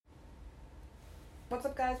What's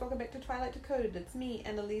up, guys? Welcome back to Twilight Decoded. It's me,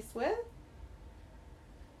 Annalise, with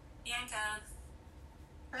Bianca.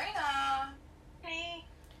 Rena. Hey.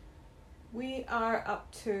 We are up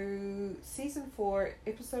to Season 4,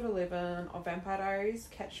 Episode 11 of Vampire Diaries,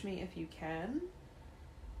 Catch Me If You Can.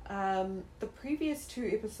 The previous two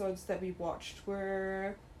episodes that we watched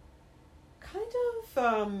were kind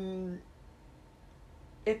of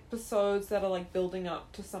episodes that are like building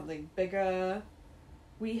up to something bigger.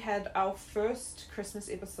 We had our first Christmas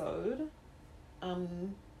episode. The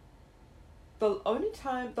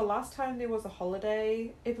last time there was a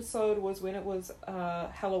holiday episode was when it was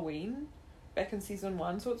Halloween back in season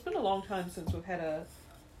 1. So it's been a long time since we've had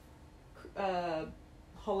a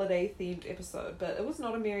holiday themed episode, but it was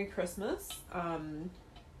not a Merry Christmas.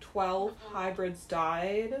 12 hybrids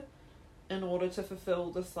died in order to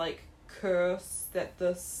fulfill this like curse that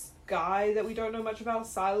this guy that we don't know much about,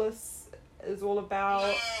 Silas, is all about.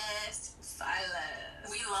 Yes, Silas.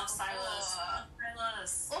 We love Silas.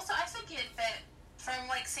 Silas. Also, I forget that from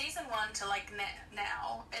like season 1 to like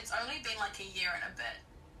now, it's only been like a year and a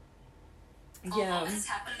bit. Yeah. Oh, this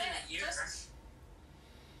happened in a year.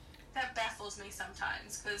 That baffles me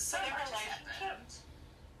sometimes because so Their much has relationship. happened.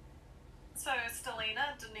 So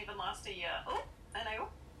Stelina didn't even last a year. Oh, I know.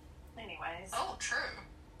 Anyways. Oh, true.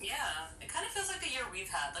 Yeah, it kind of feels like the year we've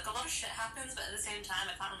had. Like, a lot of shit happens, but at the same time,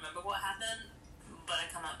 I can't remember what happened, but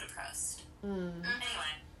I come out depressed. Anyway.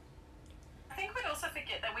 I think we'd also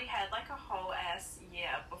forget that we had like a whole ass year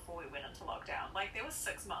before we went into lockdown. Like, there was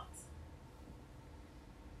 6 months.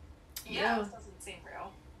 Yeah. This doesn't seem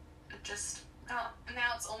real. It just now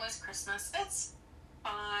it's almost Christmas. It's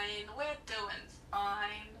fine. We're doing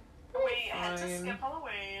fine. We had to Fine. skip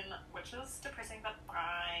Halloween, which is depressing but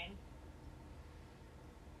fine.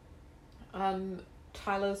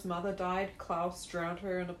 Tyler's mother died. Klaus drowned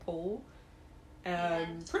her in a pool.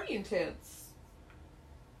 Pretty intense.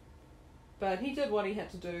 But he did what he had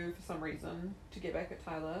to do for some reason to get back at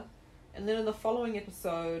Tyler. And then in the following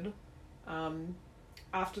episode,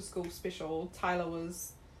 after school special, Tyler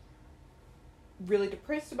was really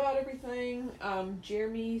depressed about everything.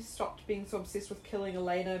 Jeremy stopped being so obsessed with killing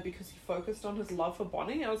Elena because he focused on his love for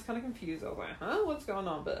Bonnie. I was kind of confused. I was like, huh? What's going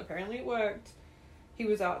on? But apparently it worked. He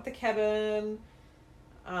was out at the cabin.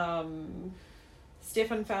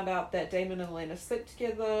 Stefan found out that Damon and Elena slept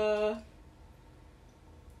together.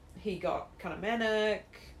 He got kind of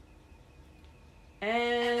manic.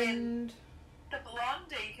 And The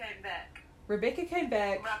blondie came back. Rebecca came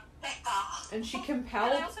back Rebecca. and she And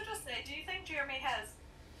compelled... I also just say, do you think Jeremy has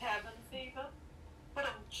cabin fever? But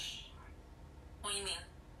What do you mean?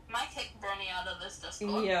 Might take Bronny out of this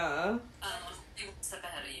Discord. Yeah. It will step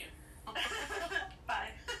ahead of you. bye.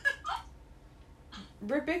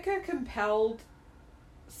 Rebecca compelled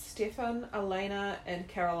Stefan, Elena, and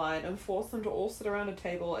Caroline and forced them to all sit around a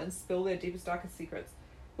table and spill their deepest, darkest secrets.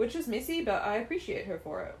 Which is messy, but I appreciate her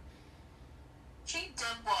for it. She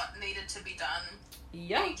did what needed to be done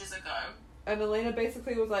Yeah. ages ago. And Elena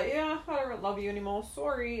basically was like, yeah, I don't love you anymore,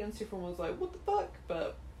 sorry. And Stefan was like, what the fuck?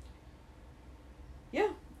 But yeah.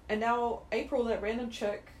 And now April, that random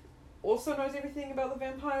chick, also knows everything about the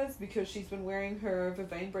vampires because she's been wearing her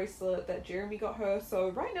Vervain bracelet that Jeremy got her. So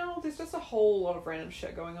right now, there's just a whole lot of random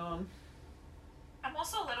shit going on. I'm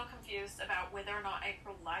also a little confused about whether or not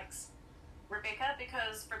April likes Rebecca,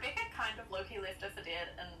 because Rebecca kind of low-key left her for dead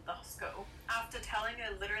in the school after telling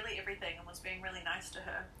her literally everything and was being really nice to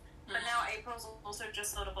her. But now April's also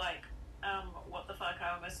just sort of like, what the fuck,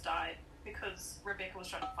 I almost died, because Rebecca was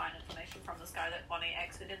trying to find information from this guy that Bonnie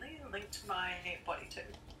accidentally linked my body to.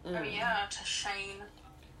 Oh yeah, to Shane.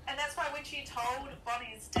 And that's why when she told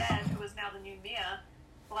Bonnie's dad, who is now the new mayor,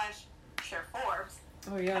 slash Sheriff Forbes,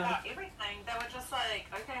 Oh yeah. about everything, they were just like,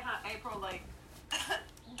 okay, April, like,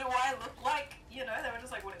 do I look like, you know, they were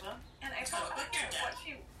just like, whatever. And April, I don't know what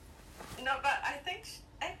she... No, but I think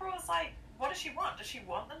April was like, what does she want? Does she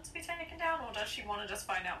want them to be taken down, or does she want to just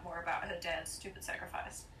find out more about her dad's stupid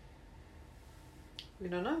sacrifice? We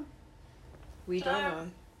don't know. We don't know.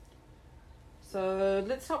 So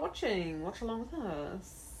let's start watching. Watch along with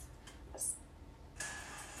us.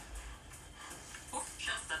 Oh,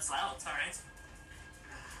 shit, that's loud, sorry.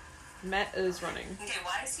 Matt is running. Okay,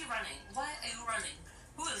 why is he running? Why are you running?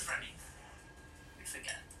 Who is running? We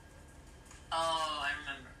forget. Oh, I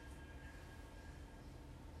remember.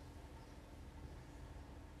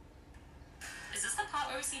 Is this the part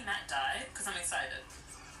where we see Matt die? Because I'm excited.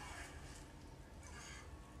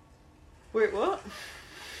 Wait, what?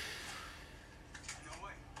 No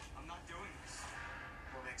way. I'm not doing this.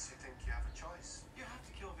 What makes you think you have a choice? You have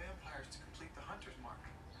to kill vampires to complete the hunter's mark.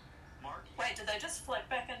 Mark? Wait, did they just flip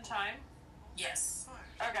back in time? Yes.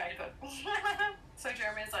 Okay, good. So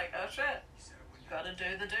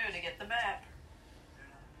do the do to get the map.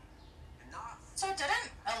 Enough. So didn't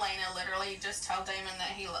Elena literally just tell Damon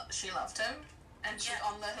that she loved him, and she's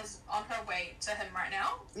on her way to him right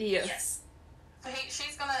now? Yes. Yes. So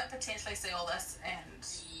she's gonna potentially see all this and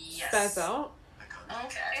Yes. Spaz out. I can't Do you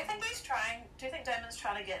okay. think do you think Damon's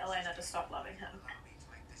trying to get Elena to stop loving him? allow me to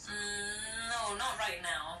make this. No, not right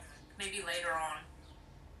now. Maybe later on.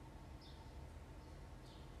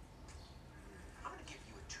 I'm gonna give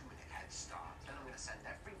you a 2-minute head start, then I'm gonna send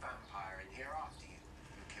every vampire in here after you.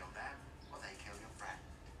 You kill them, or they kill your friend.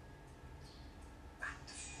 Matt.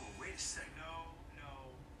 Well, wait a sec. No.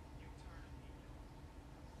 You turn me.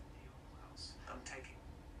 Deal, Klaus. I'm taking.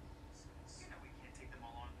 You know we can't take them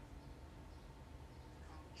all on.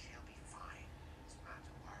 She'll be fine. It's Matt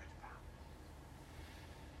I'm worried about.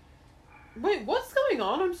 Wait, what's going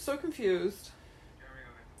on? I'm so confused. Jeremy,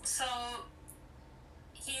 go get the So,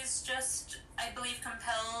 he's just, I believe,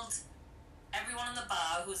 compelled everyone in the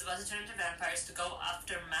bar who's about to turn into vampires to go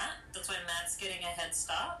after Matt. That's why Matt's getting a head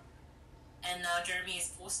start. And now Jeremy is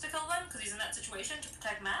forced to kill them because he's in that situation to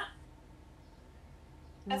protect Matt.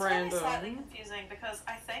 It's really slightly Random. confusing because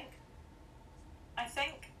I think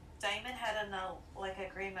Damon had an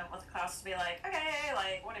agreement with Klaus to be like, okay,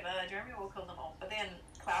 like whatever, Jeremy will kill them all. But then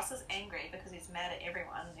Klaus is angry because he's mad at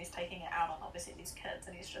everyone and he's taking it out on obviously these kids,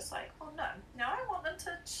 and he's just like, oh no, now I want them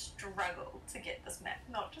to struggle to get this map,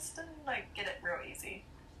 not just to get it real easy.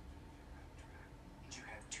 You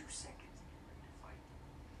have 2 seconds to get ready to fight.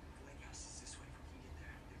 The lake house is this way. If we can get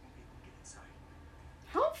there, they won't be able to get inside.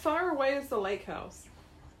 How far away is the lake house?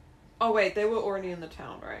 Oh wait, they were already in the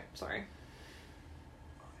town, right? Sorry. Get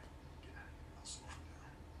out of here. I'll slow them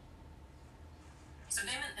down. So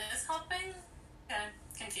Damon is helping? Okay,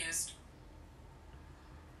 confused.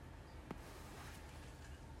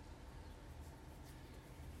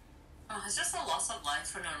 Oh, it's just a loss of life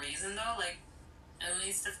for no reason though. Like, at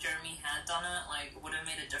least if Jeremy had done it, like, would have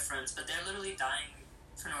made a difference. But they're literally dying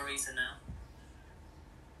for no reason now.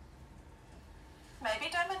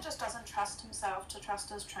 Maybe Damon just doesn't trust himself to trust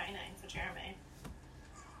his training for Jeremy.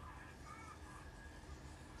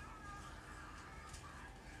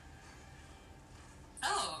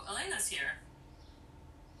 Oh, Elena's here.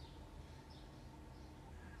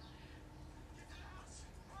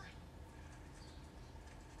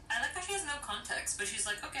 I like how she has no context, but she's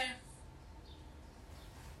like, okay.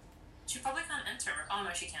 She probably can't enter. Oh no,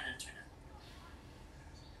 she can't enter now.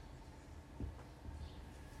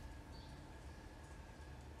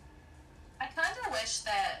 I kind of wish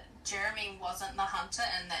that Jeremy wasn't the hunter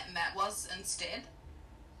and that Matt was instead.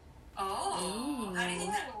 Oh, how do you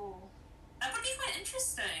think that? Ooh. That would be quite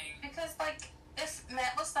interesting. Because, if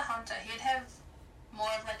Matt was the hunter, he'd have more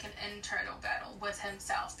of, an internal battle with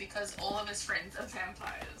himself because all of his friends are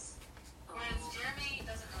vampires. Whereas Jeremy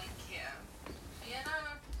doesn't really care. You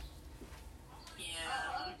know?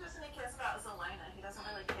 Yeah. The only person he cares about is Elena. He doesn't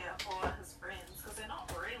really care for his friends because they're not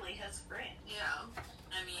really his friends. Yeah.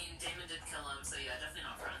 I mean, Damon did kill him, so yeah, definitely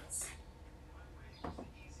not friends. My way was the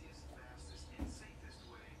easiest, fastest, and safest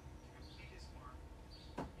way to complete his mark.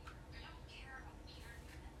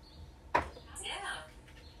 Yeah.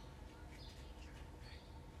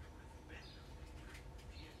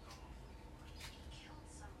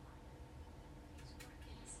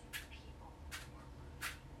 He had gone off like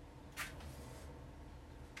a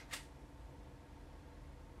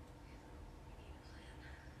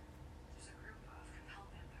There's a group of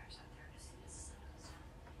compelled vampires out there, and as soon as the sun goes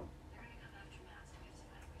down, they're gonna come after Matt, so we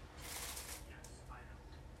have to find a way to Yes, I know.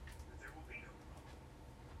 But there will be no problem.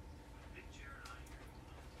 When Big Jer and I are going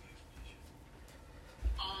on to the expedition.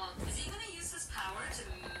 Is he gonna use his power to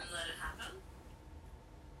let it happen?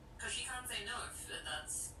 Because she can't say no if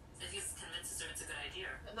he convinces her it's a good idea.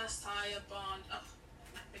 The Saya bond. Ugh.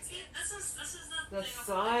 See, this is the The thing.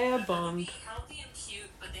 Saya It bond. would be healthy and cute,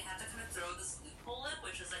 but they have to kind of throw this loophole in,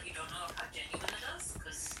 which is that you don't know how genuine it is.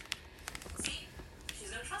 Because, see, she's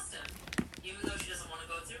gonna trust him, even though she doesn't want to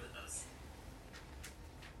go through with this.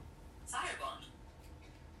 Sire bond.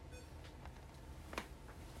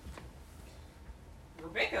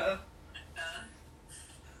 Rebecca. Uh, I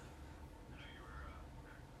know you were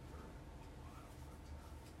back for a little while, but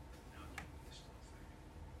now keeping this still thing.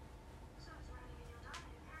 So it's running in your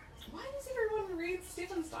diary, apparently. Why does everyone read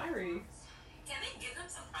Stephen's diary? can they give him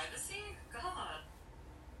some privacy? God.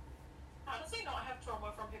 How does he not have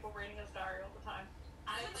trauma from people reading his diary all the time?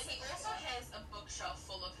 I would But say he also has a bookshelf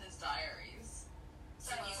full of his diaries.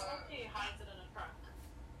 So He hides it in a trunk.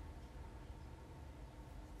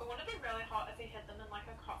 But wouldn't it be really hot if he hid them in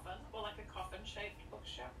a coffin or a coffin-shaped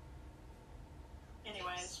bookshelf?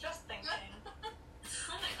 Anyways, just thinking.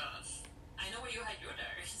 Oh my gosh. I know where you hide your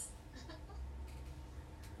diaries.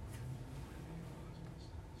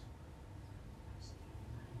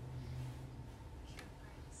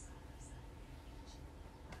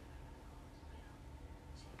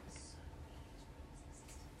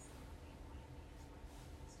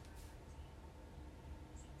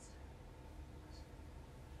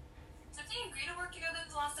 they agree to work together in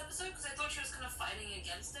the last episode? Because I thought she was kind of fighting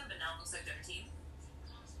against him, but now it looks like they're a team.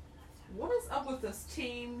 What is up with this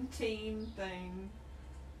team thing?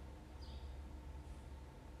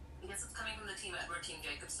 I guess it's coming from the Team Edward, Team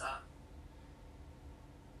Jacob start.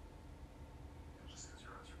 Just because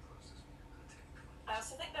your eyes are closed doesn't mean you're not taking it. I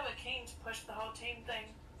also think they were keen to push the whole team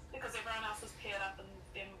thing because everyone else was paired up and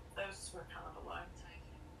them those were kind of alone.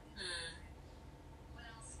 What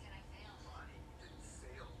else can I fail? Bonnie, you didn't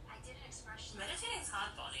fail. I did an expression. Meditating's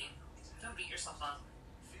hard, Bonnie. Don't beat yourself up.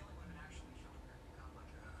 Failing would have actually killed her. You got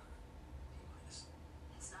like a D-minus.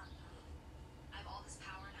 It's not enough. I have all this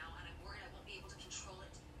power now, and I'm worried I won't be able to control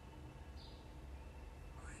it.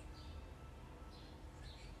 Wait.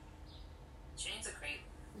 Shane's a creep.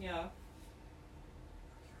 Yeah,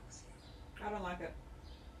 I'm here with you. I don't like it.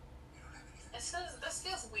 You don't have anything. This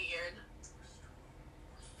feels weird. We're strong.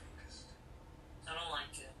 We're focused. I don't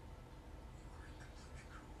like it. You are in complete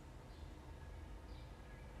control. You're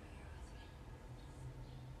with me.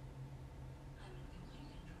 I'm in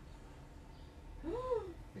complete control.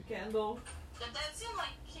 The candle. Did that seem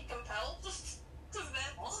like he compelled? Because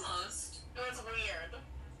that Almost. it was weird.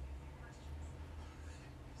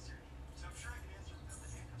 So I'm sure I can answer without the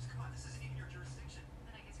handcuffs. Come on, this isn't even your jurisdiction.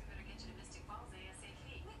 Then I guess we better get you to Mystic Falls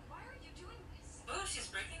ASAP. Wait, why are you doing this? Oh, she's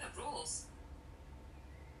breaking the rules.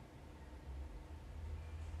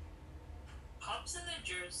 Cops in their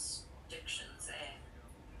jurisdictions, eh?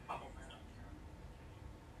 Fine.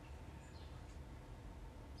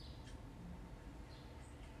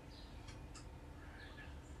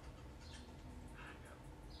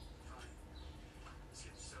 Let's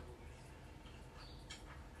get settled.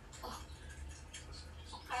 Listen, just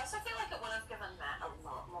I also feel like it would have given Matt a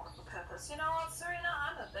lot more of a purpose. You know what, Serena?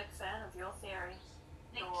 I'm a big fan of your theory.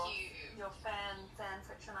 Thank your, you. Your fan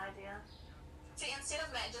fiction idea. See, instead of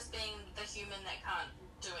Matt just being the human that can't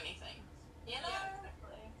do anything, you know? Yeah,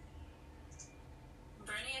 exactly.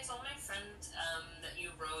 Bernie, I told my friend that you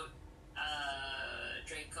wrote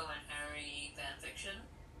Draco and Harry fanfiction.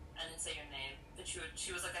 I didn't say your name, but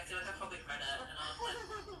she was like, I feel like I probably read it, and I was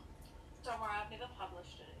like, Don't worry, I've never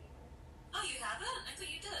published it anymore. oh, you haven't? I thought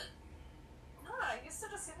you did. No, I used to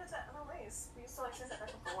just send it to Annalise. We used to like send it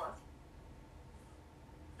back and forth.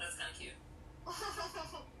 That's kind of cute.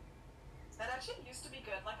 It actually used to be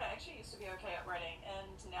good. Like, I actually used to be okay at writing, and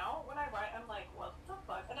now when I write, I'm like, what the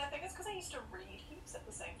fuck? And I think it's because I used to read heaps at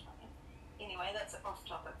the same time. Anyway, that's off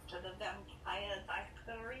topic to the vampire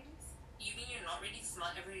diaries. You mean you're not reading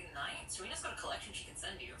Smut every night? Serena's got a collection she can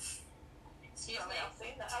send you. Excuse me. I've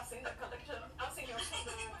seen that collection. I've seen your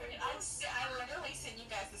I literally sent you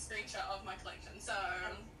guys the screenshot of my collection, so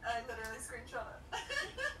I literally screenshot it.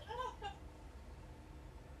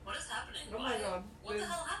 What is happening? Oh my god. What the There's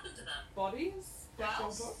hell happened to them? bodies back on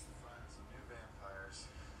House? top. find some new vampires.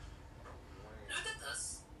 Who did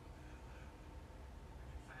this?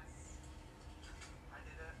 I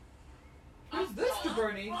did it. Who's this,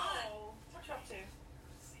 Jabroni? Whoa, what you up to?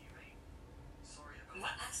 See you, mate. Sorry about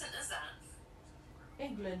What accent is that?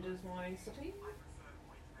 England is my city. I prefer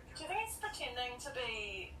white Do you think he's pretending to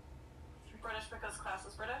be British because Klaus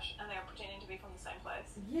is British, and they're pretending to be from the same place?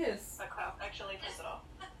 Yes, But Klaus actually pulls it off.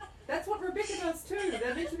 that's what Rebecca does too.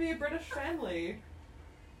 They're meant to be a British family.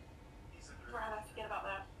 He's under Right, I forget about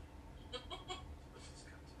that. Let's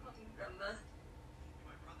cut to it. remember.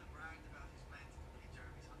 My brother bragged about his plan to complete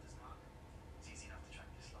Jeremy's hunter's mark. It's easy enough to track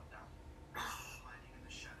this lot down. Hiding in the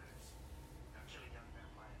shadows. Now, killing young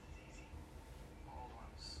vampires is easy. Old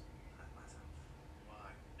ones, for that matter. Why?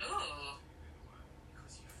 Ooh.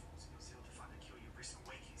 Because you fought in your zeal to find a cure, you risk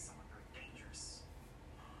waking someone very dangerous.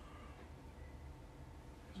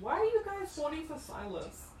 Why are you guys falling for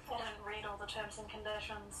Silas? I didn't read all the terms and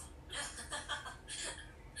conditions.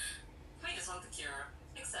 We just want the cure.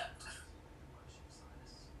 Except. Worship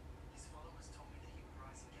Silas. His followers told me that he would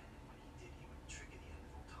rise again, and when he did, he would trigger the end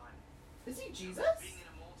of all time. Is he Jesus? Being an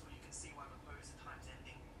immortal, you can see why I'm opposed to time's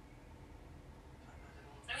ending.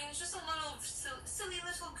 I mean, it's just a little silly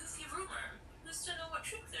little goofy rumor. Who's to know what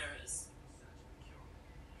truth there is? You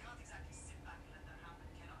can't exactly sit back and let that happen,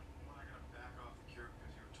 can I? Well, I gotta back off the cure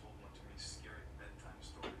because you were told one too many scary bedtime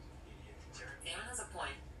stories of idiots. Jeremy Damon has a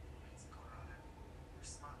point. lives in Colorado. You're a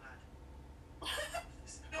smart lad.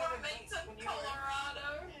 Your mate's in When you were- Colorado.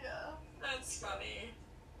 Yeah. That's funny.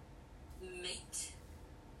 Mate.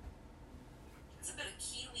 It's a bit of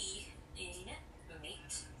Kiwi, ain't it? Mate.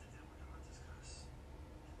 To deal with the hunter's curse.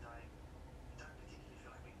 And I don't particularly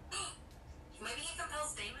feel like being Maybe he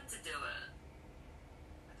compels Damon to do it.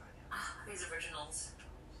 I died young. Ah, these originals.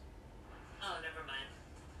 Oh, never mind.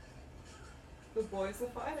 The boys are I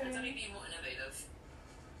thought he'd fighting. be more innovative.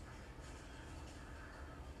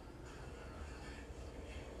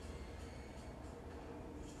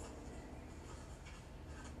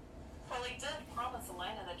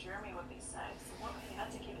 Jeremy would be safe, so what if he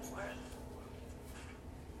had to keep his word?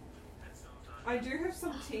 I do have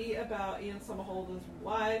some tea about Ian Somerhalder's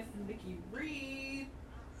wife, Nikki Reed.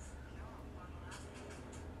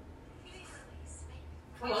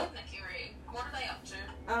 I What? love Nikki Reed. What are they up to?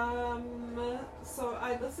 So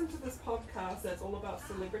I listened to this podcast that's all about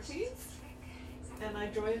celebrities, and I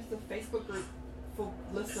joined the Facebook group for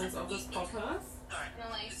listeners of this podcast. Sorry.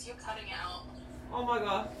 Annalise, you're cutting out. Oh my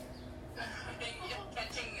god, You're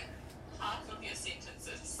catching half of your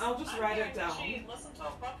sentences. I'll just write it down. She listened to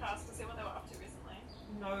a podcast to see what they were up to recently.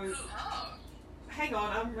 No, Oh. hang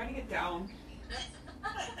on, I'm writing it down.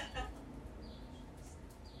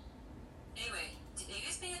 Anyway, are you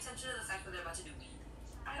guys paying attention to the fact that they're about to do weed?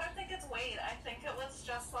 I don't think it's weed. I think it was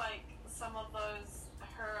just like some of those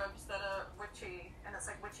herbs that are witchy, and it's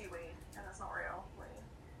like witchy weed, and it's not real weed.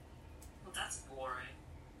 Well, that's boring.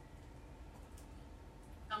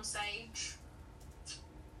 Sage.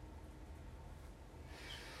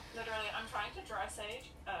 Literally, I'm trying to dry sage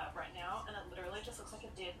right now, and it literally just looks like a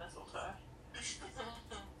dead mistletoe.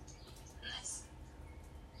 Nice.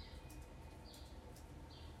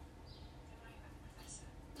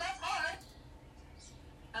 That's hard.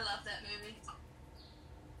 I love that movie.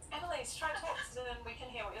 Annalise, try talk so then we can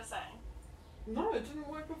hear what you're saying. No, it didn't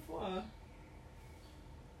work before.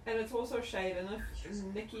 And it's also shade, and if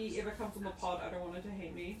Nikki ever comes on the pod, I don't want her to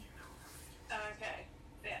hate me. Okay,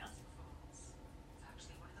 yeah. It's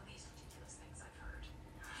actually one of the least ridiculous things I've heard. He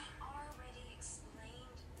already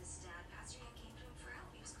explained this, Dad. Pastor Ian came to him for help.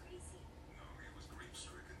 He was crazy. No, he was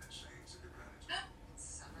grief-stricken and Shane took advantage of him.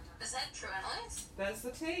 Summertime. Is that true, Annalise? That's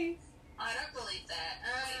the tea. I don't believe that.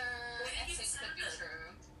 wait, I you think said could be that. true.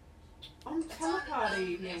 I'm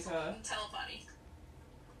telepathy, Nika. Telepathy.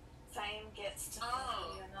 Fame gets to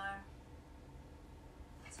Oh. you know.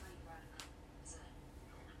 That's why you brought him up, isn't it?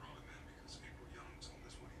 No, we brought him in because April Young told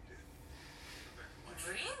us what he did. Rebecca White.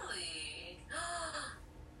 Really?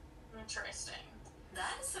 Interesting.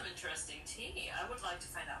 That is some interesting tea. I would like to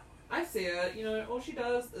find out. I see it. You know, all she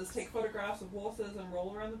does is take photographs of horses and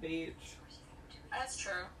roll around the beach. Of course you think I'm too That's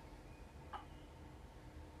true.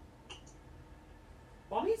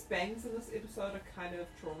 Bonnie's bangs in this episode are kind of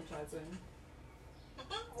traumatizing.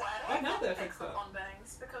 Why do Oh, I now not they're think fixed for up. on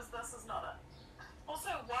bangs? Because this is not it. Also,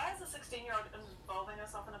 why is a 16-year-old involving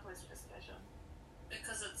herself in a police investigation?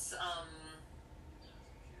 Because it's,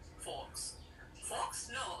 Forks. Forks?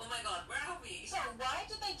 No, oh my god, where are we? So why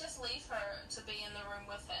did they just leave her to be in the room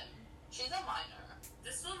with him? She's a minor.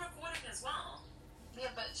 They're still recording as well.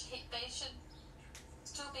 Yeah, but they should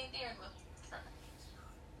still be there with her.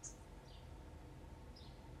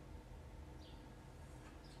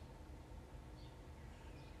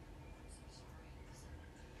 sorry. Listen,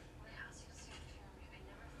 when I asked you to stay with Jeremy, I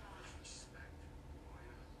never thought. Respect. Why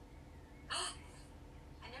not?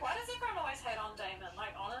 I never. Why does everyone always hate on Damon?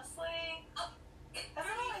 Like, honestly,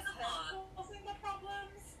 everyone always Come on. him causing the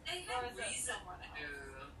problems? They Or had is it reason someone else? to.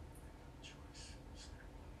 Choice.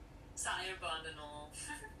 Sire bond and all.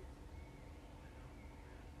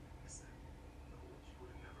 Listen, the old you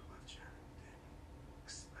would have never left Sharon with Daniel.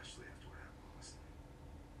 Especially after what happened last night.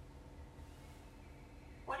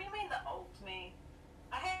 What do you mean the old me?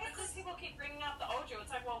 I hate because people keep bringing up the old you.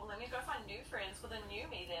 It's like, well, let me go find new friends for the new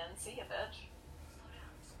me then. See ya, bitch. Slow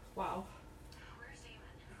down. Wow. Where's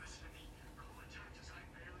Damon?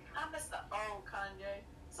 I miss the old Kanye.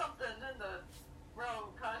 Something in the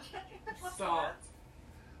road Kanye. What's the Stop. words?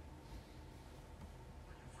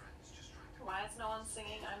 When your friends just trying to. Why is no one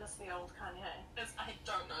singing I miss the old Kanye? Because I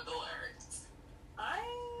don't know the lyrics.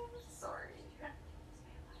 I'm sorry. And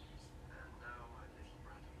now my little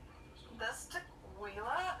brother and brothers are. This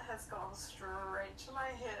tequila has gone straight to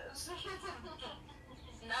my head.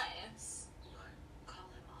 Nice. Call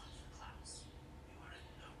him off, Klaus. You are in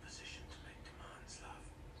no position to make demands, love.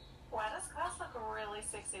 Why does Klaus look really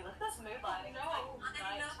sexy? Look at this mood lighting. It's like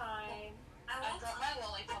I know. nighttime. I I want dropped my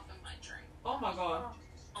lollipop in my drink. Oh my god.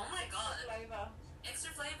 Oh my god. Flavor.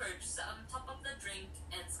 Extra flavor, just top of the drink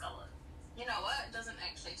and skull it. You know what? It doesn't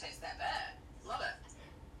actually taste that bad. Love it.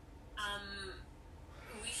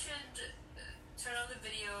 We should turn on the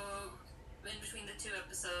video in between the 2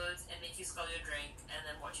 episodes and make you skull your drink and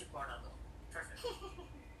then watch you pour on them. Perfect.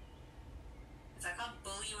 If I can't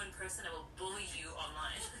bully you in person, I will bully you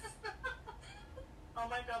online. Oh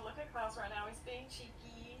my god, look at Klaus right now. He's being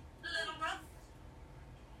cheeky. Little bro.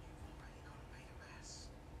 Already gonna make a mess.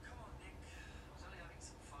 Come on, Nick. I was only having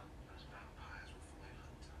some fun. Those vampires will find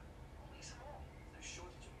Hunter. Only some more. No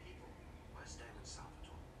shortage of people. Where's Damon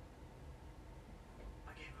Salvatore?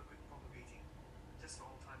 I gave him a good proper beating. Just for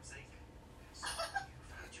old time's sake. Yes, you've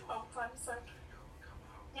had your Oh, I'm so. Let it go, come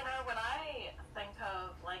home. You know, when I think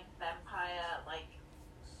of like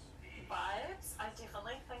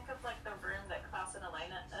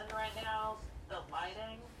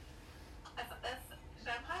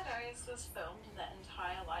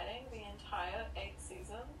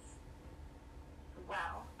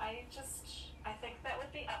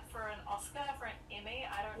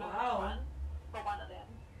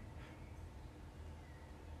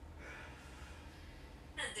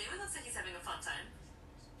looks like he's having a fun time.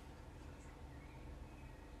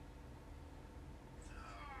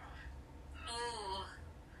 Oh.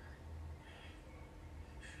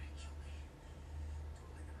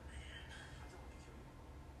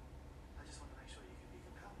 I just want to make sure you can be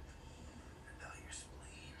compelled. About your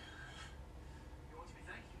spleen. You ought to be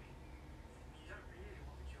thanking me. You don't really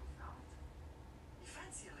want the cure found. You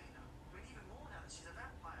fancy Elena. I mean, even more now that she's a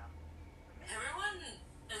vampire. Everyone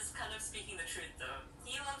is kind of speaking the truth, though.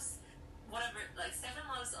 He loves whatever. Like, Stefan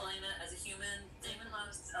loves Elena as a human. Damon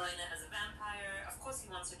loves Elena as a vampire. Of course,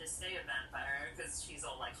 he wants her to stay a vampire because she's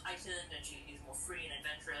all like heightened and she's more free and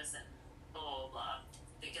adventurous and blah blah blah.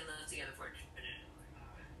 They can live together for eternity.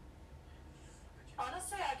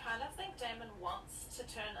 Honestly, I kind of think Damon wants to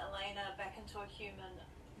turn Elena back into a human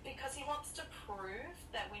because he wants to prove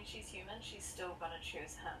that when she's human, she's still gonna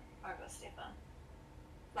choose him over Stefan.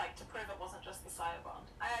 Like, to prove it wasn't just the sire bond.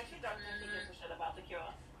 I actually don't think he gives a shit about the cure.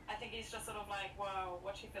 I think he's just sort of like, whoa,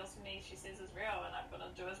 what she feels for me, she says is real, and I'm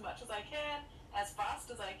gonna do as much as I can, as fast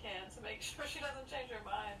as I can, to make sure she doesn't change her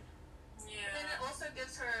mind. Yeah. And it also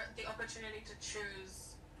gives her the opportunity to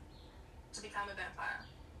choose to become a vampire,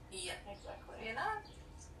 Yeah. Exactly. you know?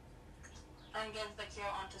 And give the cure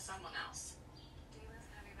onto someone else. Damon's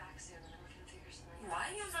gonna be back soon, and then we can figure something out.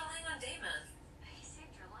 Why are you relying on Damon? He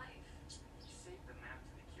saved your life. You saved the map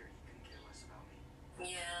to the cure. He couldn't care less about me.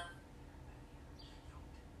 Yeah.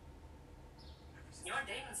 You're on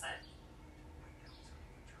Damon's side.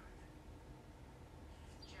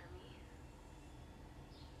 Jeremy.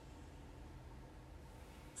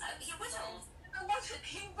 He whittled.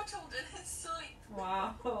 He whittled in his sleep.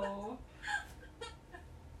 Wow.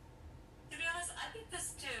 To be honest, I'd be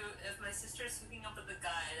pissed too if my sister's hooking up with the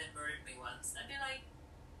guy that murdered me once. I'd be like,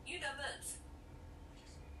 you dumb bitch.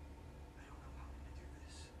 I don't know how I'm gonna do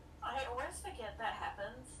this. I always forget that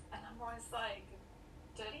happens, and I'm always like,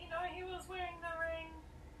 did he know he was wearing the ring?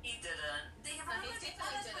 He didn't. They have No, he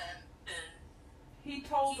definitely didn't. He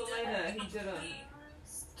told He Elena didn't. he didn't.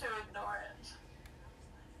 To ignore it.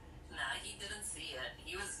 Nah, he didn't see it.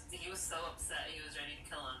 He was so upset. He was ready to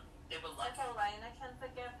kill him. They were If lucky. Elena can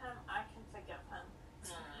forgive him, I can forgive him.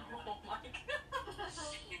 Oh my god.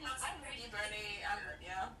 I'm with you, Bernie. I'm with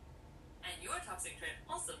you. And your toxic trait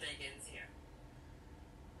also begins here.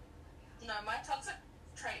 No, my toxic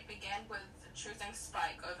trait began with choosing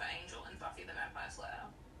Spike over Angel in Buffy the Vampire Slayer.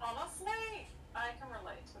 Honestly, I can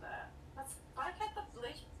relate to that. That's Spike had the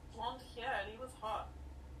bleach blonde hair and he was hot.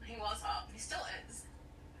 He was hot. He still is.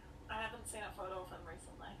 I haven't seen a photo of him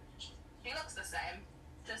recently. He looks the same,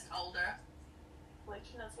 just older.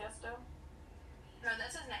 Bleaching his hair still? No,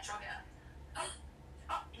 that's his natural hair.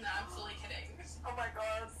 No, I'm fully kidding. Oh my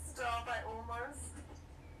god, stop. I almost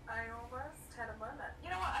had a moment.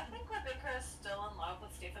 You know what? I think Rebecca is still in love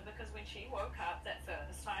with Stefan because when she woke up that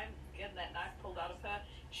first time, getting that knife pulled out of her,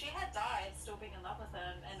 she had died still being in love with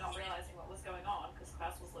him and not realizing what was going on because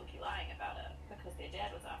Klaus was low-key lying about it because their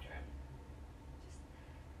dad was after him.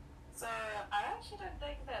 So I actually don't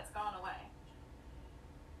think that's gone away.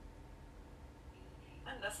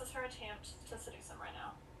 And this is her attempt to seduce him right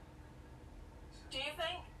now. Do you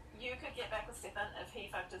think you could get back with Stefan if he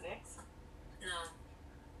fucked his ex? No.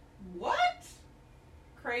 What?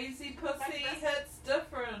 Crazy pussy hits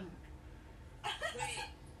different. Wait.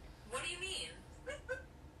 What do you mean?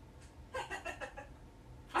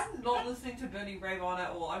 I'm not listening to Bernie rave on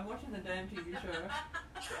at all. I'm watching the damn TV show.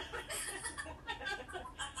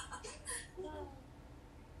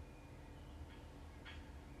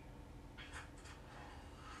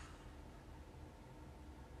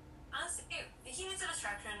 Honestly, he needs a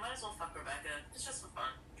distraction. Might as well fuck Rebecca. It's just for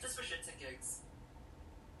fun. Just for shits and gigs.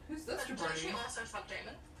 Who's this But did she jabroni? also fuck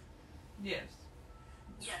Damon? Yes.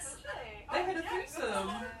 Yes. Okay. They had a yeah, threesome.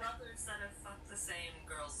 All brothers that have fucked the same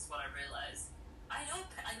girls is what I realized. I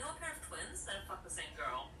know a pair of twins that have fucked the same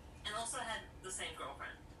girl and also had the same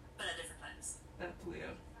girlfriend, but at different times. That's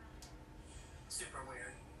weird. Super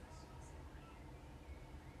weird.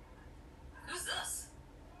 Who's this?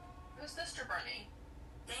 Who's this jabroni?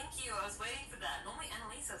 Thank you. I was waiting for that. Normally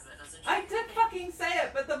Annalise says that, doesn't she? I did fucking say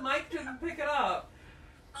it, but the mic didn't pick it up.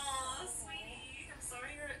 Aw, sweetie. I'm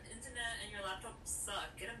sorry your internet and your laptop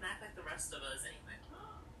suck. Get a Mac like the rest of us, anyway.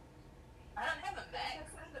 I don't have a Mac.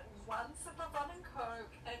 One sip of rum and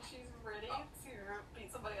coke, and she's ready to beat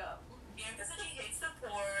somebody up. Bianca said she hates the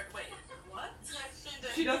poor. Wait, what? Yes, she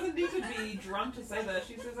did. She doesn't need to be drunk to say that.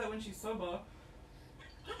 She says that when she's sober.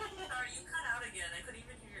 Sorry, you cut out again. I couldn't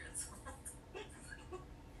even hear your insult.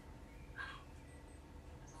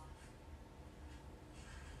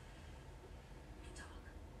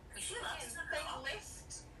 Is she allowed to turn They her off?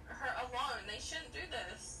 left her alone. They shouldn't do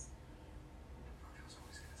this. Raquel's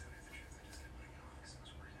always gonna tell you the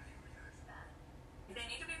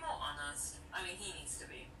I mean, he needs to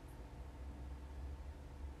be.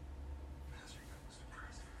 Master Young was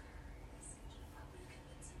depressed. How will you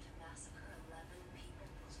convince him to massacre 11 people?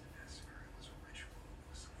 It wasn't a massacre, it was a ritual. It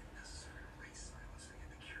was something necessary to raise Silas and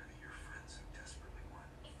get the cure that your friends so desperately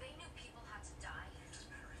want. If they knew people had to die, It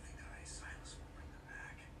doesn't matter if they die, Silas will bring them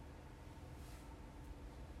back.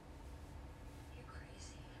 you're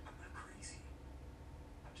crazy. I'm not crazy.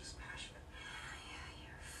 I'm just passionate. Yeah,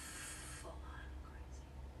 you're full on crazy.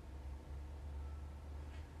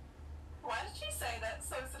 Why did she say that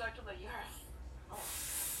so seductively? You're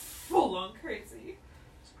Full on crazy.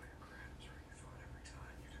 It's my regret. I'm sure you thought every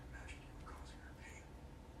time you didn't imagine you were causing her pain.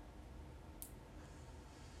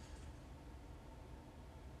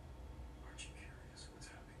 Aren't you curious what's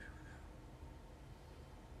happening to her now?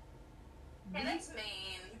 Hey, that's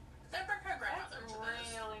mean. Don't bring her grandmother into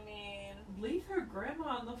this. really mean. Leave her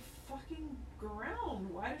grandma on the fucking ground.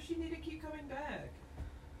 Why does she need to keep coming back?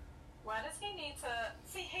 Why does he need to...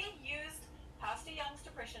 See, he used Pastor Young's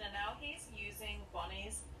depression and now he's using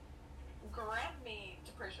Bonnie's grab me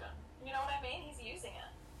depression. You know what I mean? He's using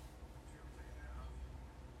it.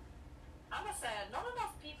 I'm gonna say it, not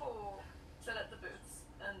enough people sit at the booths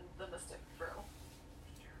in the Mystic Grill.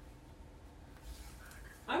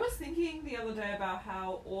 I was thinking the other day about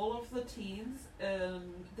how all of the teens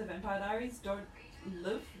in the Vampire Diaries don't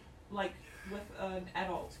live like with an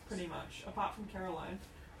adult, pretty much, apart from Caroline.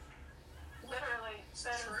 Literally.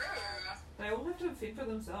 That is True. They all have to fend for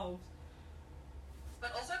themselves.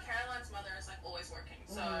 But also Caroline's mother is like always working,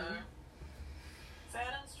 so Mhm.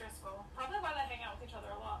 sad and stressful. Probably why they hang out with each other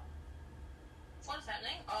a lot. what's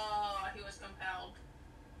happening? Oh, he was compelled.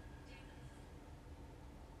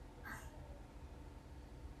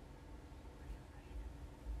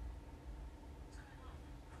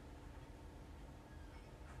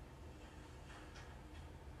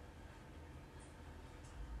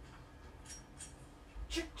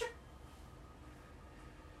 Chick, chick.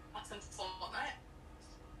 That's in Fortnite.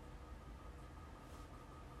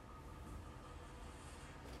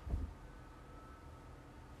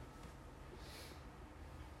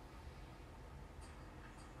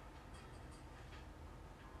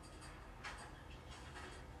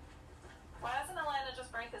 Why doesn't Elena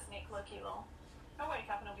just break his neck, Loki lol? He'll wake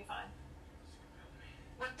up and he'll be fine.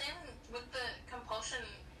 Would the compulsion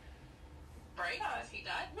break No. if he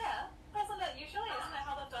died? Yeah, isn't it? Usually, isn't that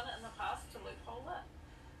how they've done it in the past to loophole it?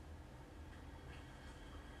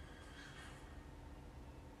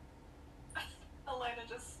 Elena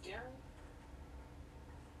just staring.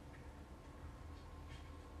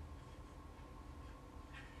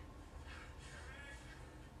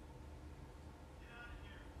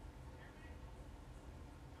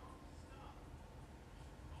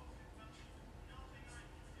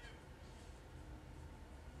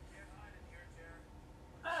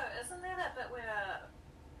 Oh, isn't there that bit where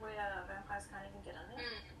vampires can't even get in there?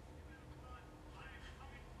 Hmm.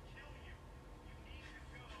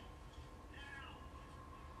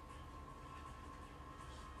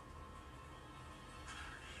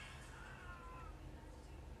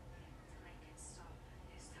 To make it stop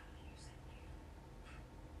is telling you sent you.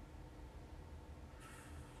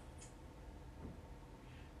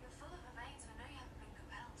 You're full of veins, I know you haven't been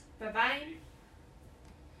compelled. Bye-bye.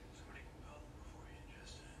 Somebody compelled him before he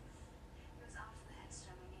ingested it. It was after the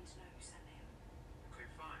headstone, we need to know who sent him. Okay,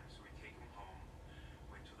 fine. So we take him home,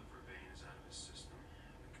 wait till the vervain is out of his system,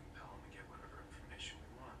 and we compel him to get whatever information we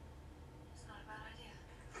want. It's not a bad idea.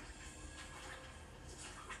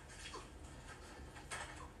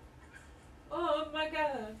 Oh my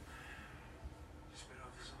god. He spit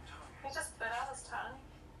off his own tongue. He just bit out his tongue.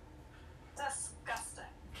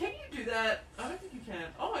 Disgusting. Can you do that? I don't think you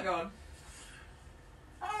can. Oh my god.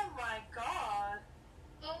 Oh my god.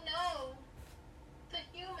 Oh no! The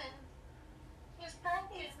human. He's broken.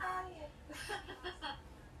 He's dying. Maybe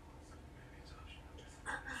it's option number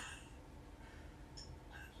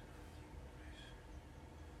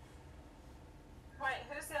 3. Wait,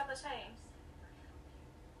 who's the other team?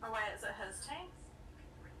 Oh wait, is it his team?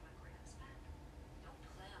 Bring my grams back. Don't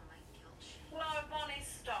play on my guilt shit. No, Bonnie,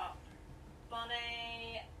 stop.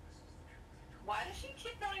 Bonnie, why does she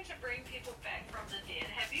keep wanting to bring people back from the dead?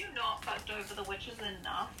 Have you not fucked over the witches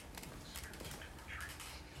enough?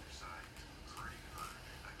 Decide, hurting her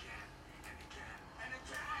again and again and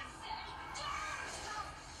again.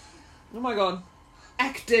 Oh my god.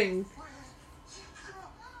 Acting.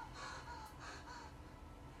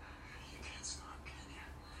 You can't stop, can you?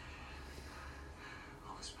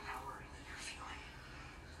 All this power that you're feeling.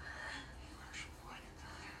 You actually like it,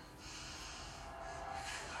 don't you?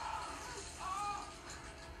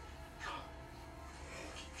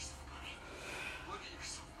 Look at yourself, buddy. Look at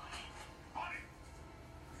yourself, buddy. Buddy!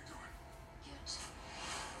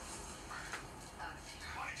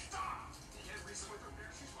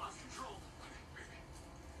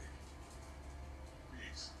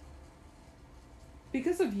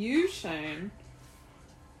 Because of you, Shane.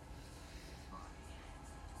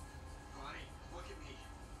 Bonnie, look at me.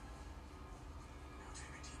 Now take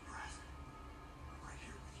a deep breath. I'm right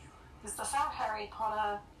here with you. Is this our Harry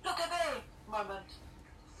Potter look at me moment?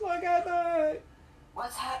 Look at that.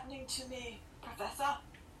 What's happening to me, Professor?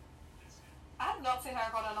 I have not seen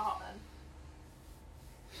Harry Potter in a hot minute.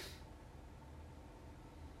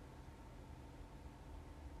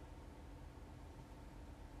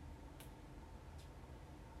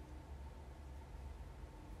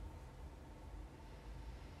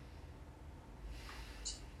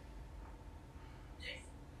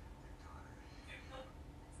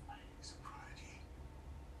 He's a prodigy.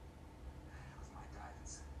 With my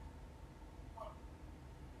guidance,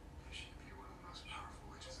 she'd be one of the most powerful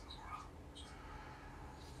witches in the world.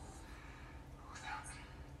 Without me.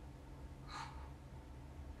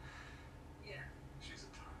 Yeah. She's a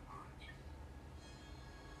ton of fun.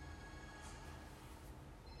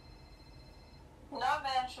 No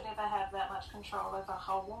man should ever have that much control over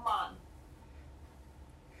a woman.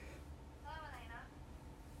 Hello, Elena.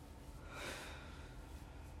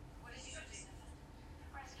 What did you do, Stefan?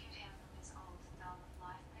 Rescued him from his old dull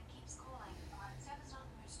life, but it keeps calling. Stefan's not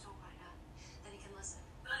in the mood to talk right now. Then he can listen.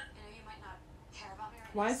 You know, you might not care about me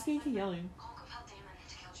right Why now, is Pinky Stefan. yelling? Cole compelled Damon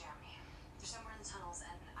to kill Jeremy. They're somewhere in the tunnels,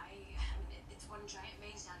 and I mean, it's one giant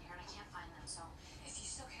maze down here, and I can't find them. So, if you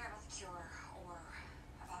still care about the cure or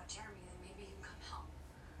about Jeremy, then maybe you can come help.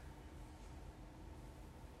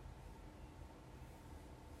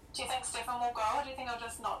 Do you think Stefan will go, or do you think he'll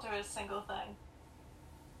just not do a single thing?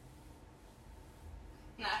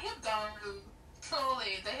 Nah, he'll go.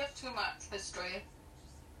 Surely, they have too much history.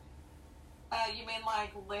 You mean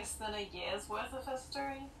like less than a year's worth of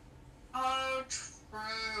history? Oh,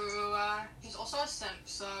 true. He's also a simp,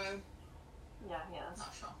 so Yeah, he is.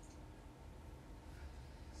 not sure.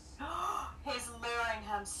 He's luring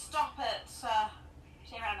him. Stop it,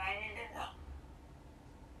 Jeremy.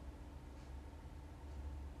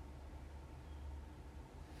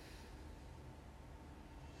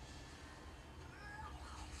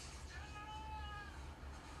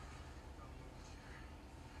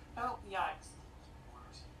 Oh, yikes.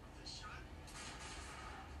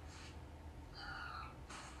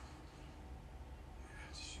 You'd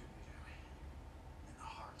have to shoot me, Jeremy. In the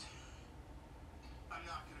heart. I'm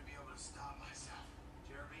not gonna be able to stop myself.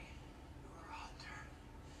 Jeremy, you are a hunter.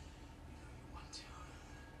 You know you want to.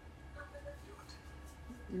 Do it.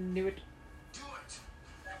 Knew it. Do it!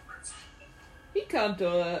 He can't do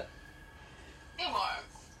it. He won't.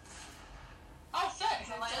 Oh, shit.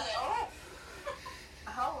 He Like, did it. oh.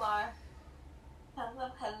 Hello. Hello,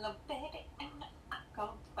 hello, baby. And I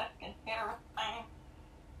go fucking everything.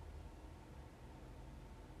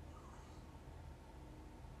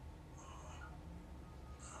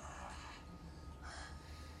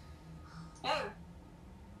 Oh.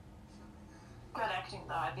 Good acting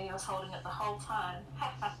though. I bet he was holding it the whole time.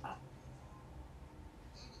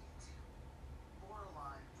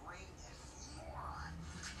 Borderline brain moron.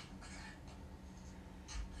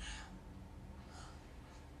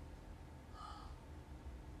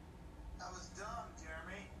 That was dumb,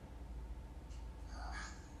 Jeremy.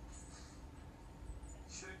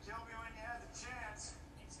 Should have killed me when you had the chance.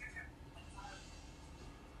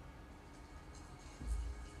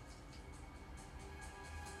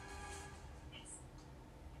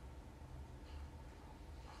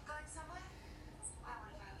 Going somewhere? Why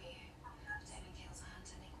would if I were you? Damon kills a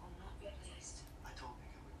hunter, Nick will not be pleased. I told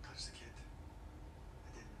Nick I wouldn't touch the kid.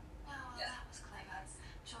 I didn't. No, well, that was clever. I'm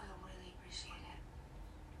sure he'll really appreciate it.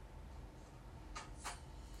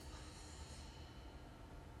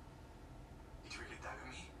 You really dagger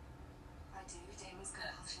me? I do. Damon's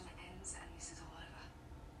compulsion ends, and this is all over.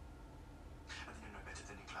 I think you're no better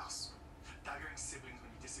than Niklaus. Daggering siblings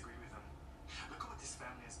when you disagree with them. Look at what this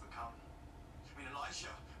family has become. I mean,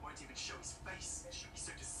 Elijah won't even show his face. He's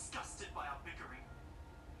so disgusted by our bickering.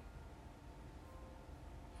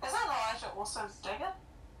 Isn't Elijah also Diggin?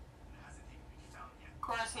 And it hasn't even been found yet.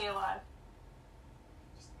 Or is he alive?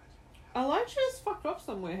 Just imagine what would happen. Elijah's fucked off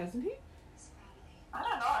somewhere, hasn't he? His family. I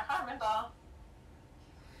don't know. I can't remember.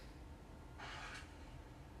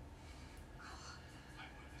 I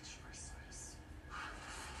would let you recite us.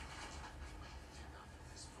 Enough of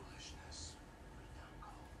this foolishness. Put it down,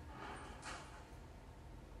 Cole.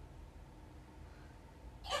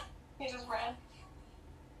 He just ran. I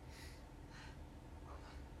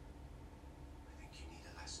think you need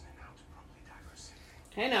a lesson in how to properly dagger a sibling.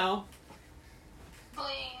 Hey now.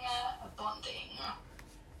 Bling, bonding.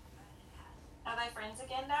 Are they friends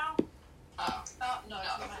again now? Oh. Oh, no. No.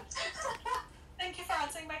 Never mind. Thank you for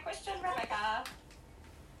answering my question, Rebecca.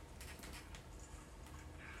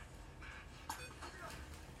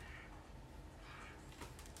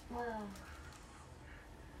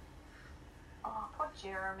 Oh, poor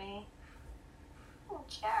Jeremy. Oh,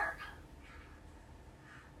 Jer.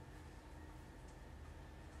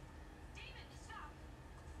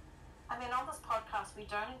 I mean, on this podcast, we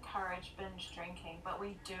don't encourage binge drinking, but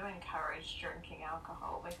we do encourage drinking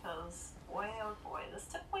alcohol because, boy, oh boy, this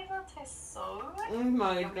tequila tastes so good. Oh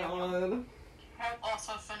my Yum, yum, yum. god. I've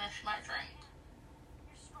also finished my drink.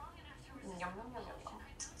 Yum, yum, yum, yum, yum.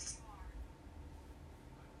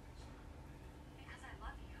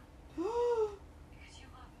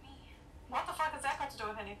 What the fuck has that got to do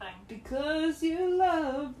with anything? Because you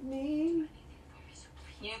love me.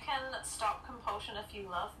 You can stop compulsion if you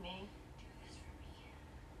love me.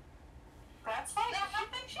 That's like, I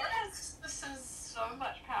think she has This is so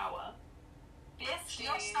much power. Bestie.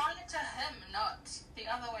 You're signing to him, not the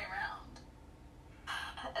other way around.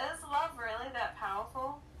 Is love really that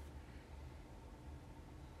powerful?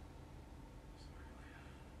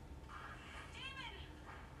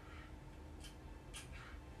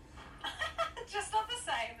 Just not the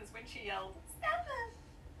same as when she yelled, Stefan!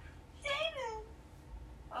 David!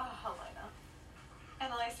 Oh, Helena.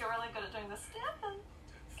 Annalise, you're really good at doing the Stefan.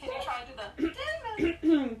 Can you try and do the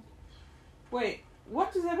David? Wait,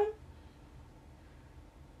 what just happened?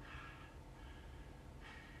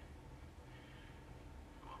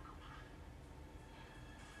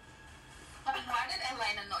 Why did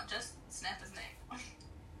Elena not just snap his neck?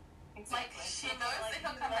 Like, she knows that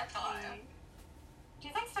he'll come back to life. Do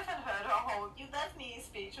you think Stefan heard her whole "you love me"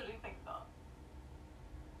 speech, or do you think not?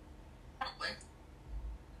 Probably.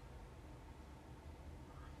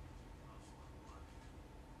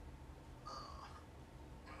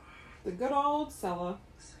 The good old cellar.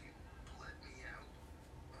 Let me out.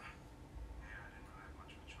 Yeah, I didn't really have much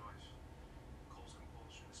of a choice. Cole's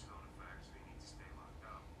compulsion is still in effect, so he needs to stay locked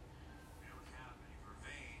up. We don't have any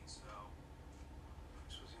vervain, so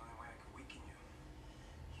this was the only way I could weaken you.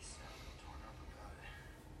 He sounded torn up about it.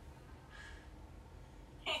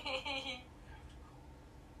 He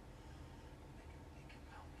can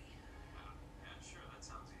help me. Yeah, sure, that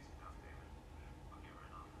sounds easy enough, David. I'll get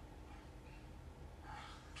right on that.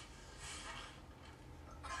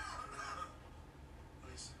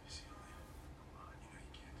 Lisa, you see me? Come on, you know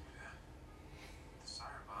you can't do that. The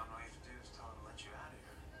siren bomb, all you have to do is tell him to let you out of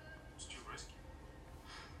here. It's too risky.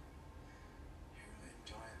 You're really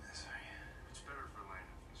enjoying this, are you? It's better for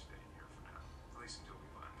Elena if you stay in here for now, at least until we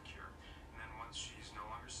find the cure. And then once she's no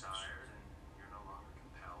longer sired and you're no longer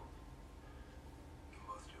compelled, you can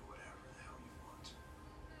both do whatever the hell you want.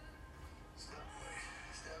 Step away.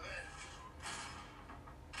 Step in.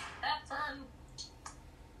 That's fun.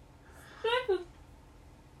 Damon.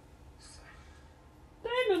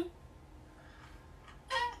 Damon.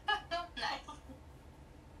 Nice.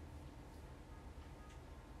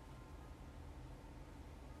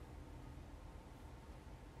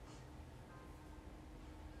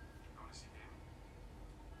 I want to see Damon.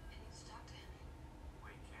 I need to talk to him.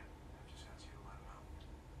 Wait, you can't. I've just asked you to let him out.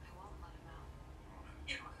 I won't let him out. You won't have a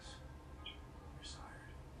choice. You're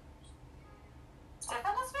sired.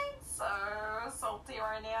 Stefan is being so salty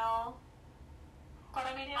right now. But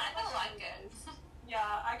I mean, he's I don't like it.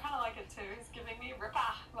 Yeah, I kind of like it too. He's giving me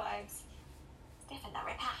Ripper vibes. Stefan the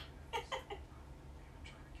Ripper. David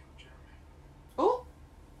tried to kill Jeremy, Oh,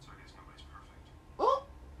 so I guess nobody's perfect. oh.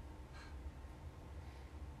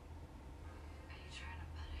 Are you trying to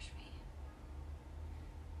punish me?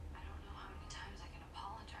 I don't know how many times I can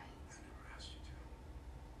apologize. I never asked you to.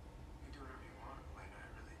 You can do whatever you want, Elena.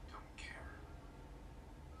 I really don't care.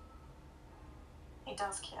 He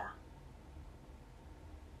does care.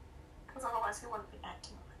 Because otherwise he wouldn't be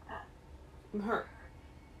acting like that. I'm hurt.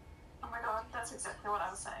 Oh my god, that's exactly what I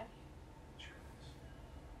was saying. Sure it is.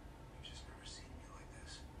 You've just never seen me like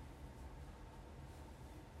this.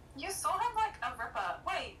 You saw him like a Ripper.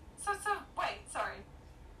 Wait, sorry.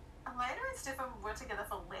 Elena and Stefan were together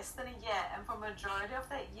for less than a year, and for majority of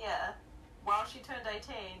that year, while she turned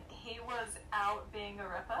 18, he was out being a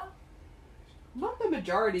Ripper. Not the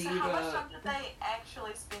majority, So how much but time did they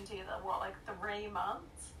actually spend together? What, like 3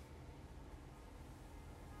 months?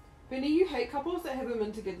 Benny, you hate couples that haven't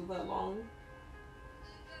been together that long.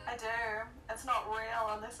 I do. It's not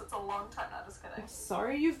real unless it's a long time. No, just kidding.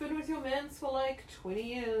 Sorry, you've been with your mans for like 20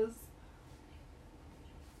 years.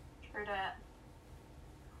 True that.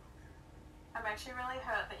 I'm actually really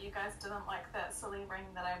hurt that you guys didn't like that silly ring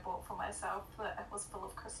that I bought for myself that it was full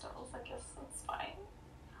of crystals. I guess it's fine.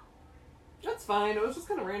 That's fine. It was just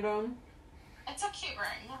kind of random. It's a cute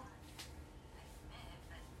ring. I admit,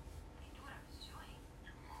 but I knew what I was doing.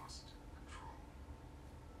 You lost control.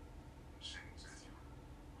 Shane's with you.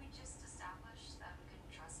 We just established that we couldn't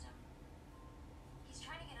trust him. He's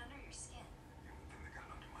trying to get under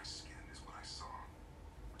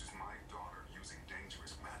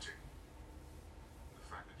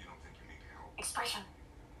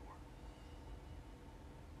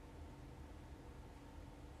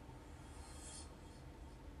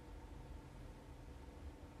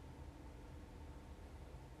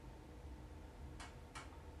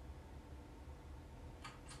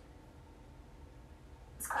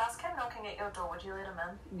knocking at your door, would you let him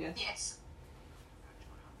in? Yes. Yes.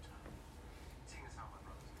 Actual hunter. Seeing as how my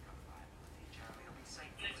brother's become a liability, Jeremy will be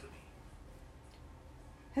safer for me.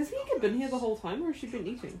 Has Bianca been here the whole time, or has she been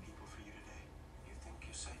eating? People for you today. You think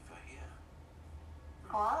you're safer here?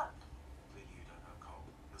 What? But you don't know Cole.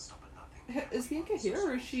 He'll stop at nothing. Is Bianca here,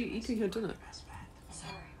 or is she eating her dinner? Best bet.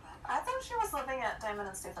 Sorry, but I thought she was living at Damon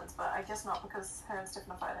and Stefan's, but I guess not because her and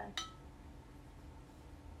Stefan are fighting.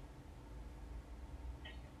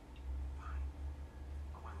 Fine.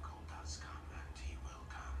 But when Cole does come, and he will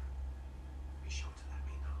come, be sure to let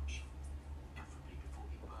me know. Preferably before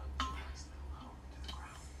he burns your nice little home to the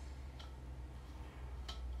ground.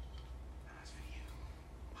 And as for you,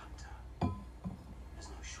 Hunter, there's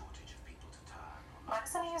no shortage of people to turn on. Why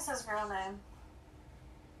doesn't he use his real name?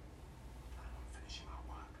 Plan on finishing our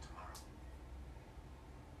work tomorrow.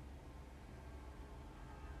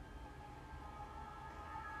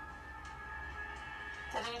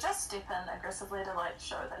 Did he just step in aggressively to like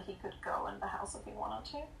show that he could go in the house if he wanted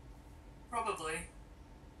to? Probably.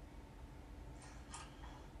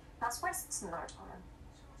 That's wastes no time.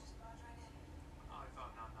 I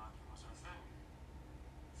thought not knocking was our thing.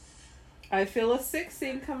 I feel a sex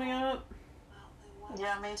scene coming up.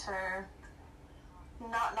 Yeah, me too.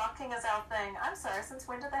 Not knocking is our thing. I'm sorry, since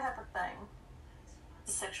when did they have a thing?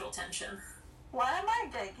 Sexual tension. Why am I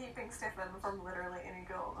gatekeeping Stefan from literally any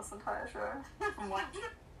girl in this entire show? What?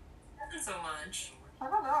 So much. I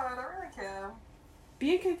don't know, I don't really care.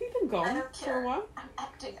 Bianca, have you been I gone don't for care. a while? I'm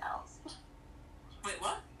acting out. Wait,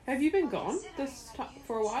 what? Have you been gone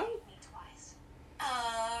for a while?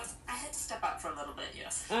 I had to step out for a little bit,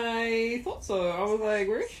 yes. I thought so. I was like,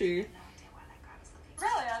 where is she?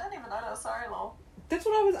 Really? I didn't even notice. Sorry, lol. That's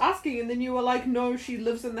what I was asking, and then you were like, no, she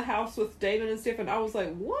lives in the house with Damon and Stefan. I was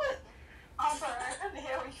like, what? Oh, sorry, I couldn't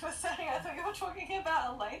hear what you were saying. I thought you were talking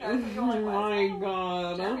about Elena. I Oh thought you were like, my why is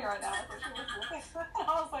god. Jeremy right now? I thought she was with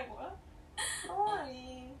I was like, what?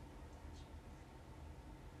 Sorry.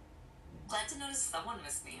 Glad to notice someone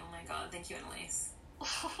missed me. Oh my god, thank you, Annalise.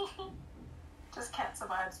 Just cancer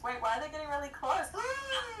vibes. Wait, why are they getting really close? No,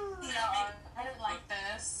 I don't like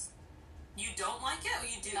this. You don't like it, or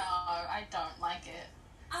you do? No, I don't like it.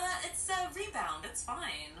 It's a rebound. It's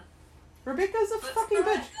fine. Rebecca's a But fucking for bitch.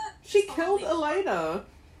 Rebecca, She it's killed totally- Elena.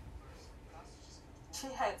 She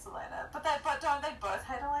hates Elena. But don't they both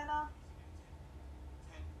hate Elena?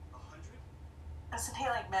 10, 100? Isn't he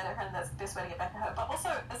like mad at her and that's the best way to get back at her? But also,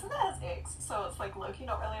 isn't that his ex? So it's like Loki,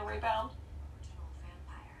 not really a rebound. original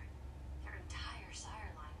vampire. Their entire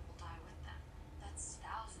sire line will die with them. That's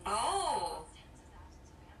thousands. Oh. Tens of thousands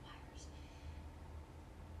of vampires.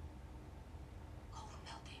 Cole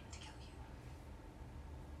compelled Damon to kill you.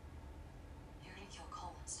 You're gonna kill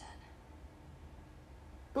Cole instead.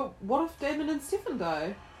 But what if Damon and Stefan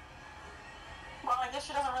die? Well, I guess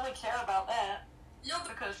she doesn't really care about that. No, but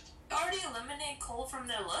Because already eliminate Cole from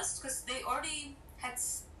their list because they already had.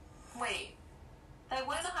 Wait. they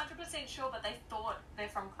weren't 100% sure, but they thought they're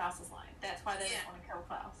from Klaus's line. That's why they Yeah. didn't want to kill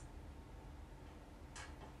Klaus.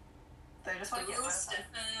 They just want to It get was rid of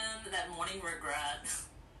him. Stefan, that morning regret.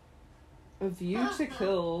 A View to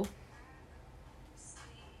Kill.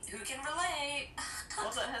 Who can relate?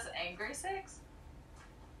 Was it his angry sex?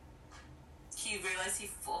 He realized he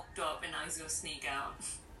fucked up and now he's gonna sneak out.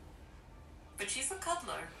 But she's a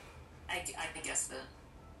cuddler. I guessed it.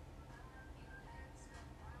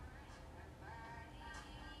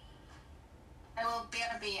 I will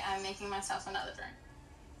BRB. I'm making myself another drink.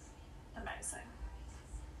 Amazing.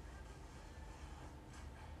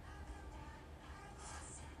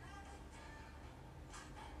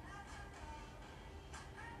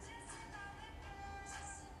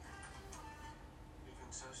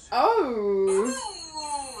 Leaving so soon.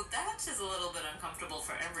 Oh! Ooh, that is a little bit uncomfortable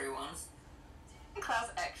for everyone. Klaus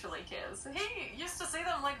actually cares. He used to see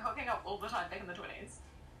them like hooking up all the time back in the 20s.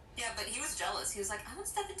 Yeah, but he was jealous. He was like, I want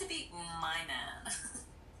Stefan to be my man.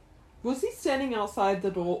 Was he standing outside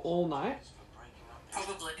the door all night? For breaking up.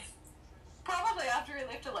 Probably. Probably after he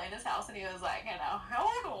left Elena's house and he was like, you know,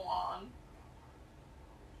 hold on.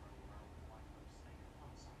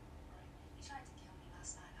 He tried to kill me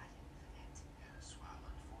last night. I didn't forget. Yes, well,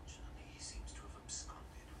 unfortunately, he seems to have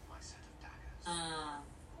absconded with my set of daggers.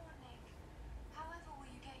 Poor Nick. However will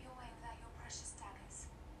you get your way without your precious daggers?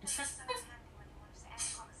 They were so handy when you wanted to end a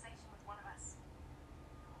conversation with one of us.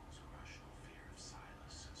 Cole's irrational fear of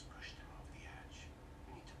Silas has pushed him over the edge.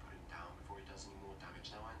 We need to put him down before he does any more damage.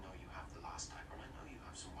 Now, I know you have the last dagger, and I know you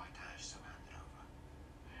have some white ash, so hand it over.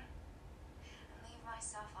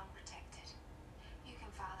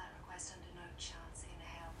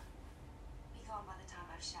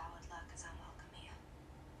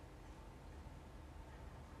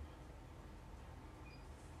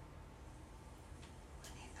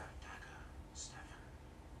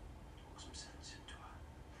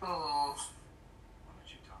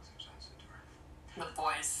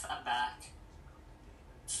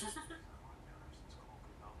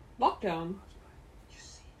 Lockdown. You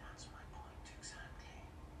see, that's my point exactly.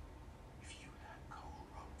 If you let Cole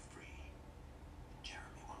roam free,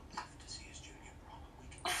 Jeremy won't live to see his junior prom, and we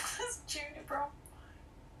can This junior bro.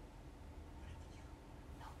 But if you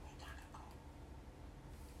help me tackle Cole,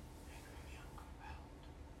 they're gonna be uncompelled.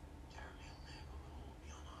 Jeremy will live, and we'll all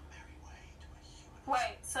be on our merry way to a human.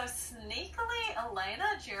 Wait, so sneakily,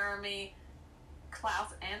 Elena, Jeremy,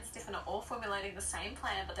 Klaus, and Stefan are all formulating the same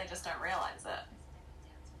plan, but they just don't realize it.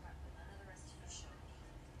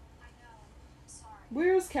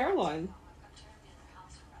 Where's Caroline? I've got Jeremy in their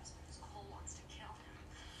house arrest because Cole wants to kill him.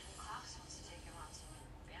 And Klaus wants to take him on some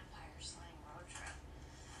vampire slaying road trip.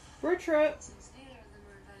 Road trip. Since neither of them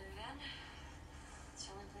are invited in, it's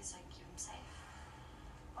the only place I can keep him safe.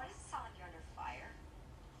 Why does it sound like you're under fire?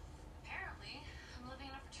 Apparently, I'm living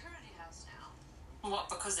in a fraternity house now. What,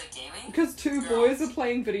 because they're gaming? Because two boys are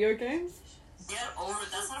playing video games? Get over it.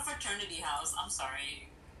 That's not a fraternity house. I'm sorry.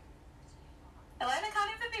 Elena can't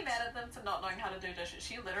even be mad at them for not knowing how to do dishes.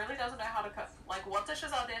 She literally doesn't know how to cook. Like, what dishes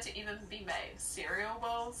are there to even be made? Cereal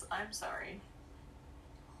bowls? I'm sorry.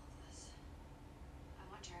 All of this. I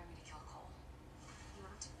want Jeremy to kill Cole. You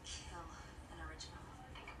want him to kill an original.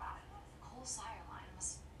 Think about it. Cole's sire line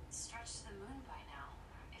must stretch to the moon by now.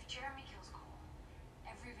 If Jeremy kills Cole,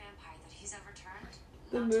 every vampire that he's ever turned,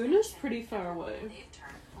 The not to moon is mention pretty far everyone away. they've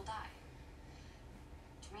turned, will die.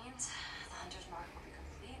 Which means the hunter's mark will be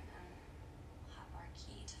complete, and we'll have our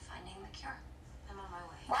key to finding the cure. I'm on my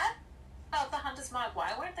way. What? About the Hunter's Mark,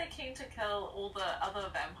 why weren't they keen to kill all the other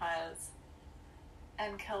vampires?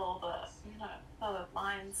 And kill all the, other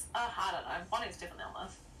lines? I don't know. Bonnie's definitely on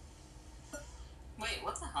this. Wait,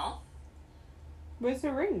 what the hell? Where's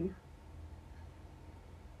her ring?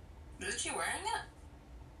 Isn't she wearing it?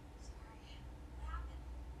 Sorry. What happened?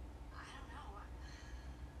 I don't know.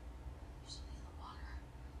 There's something in the water.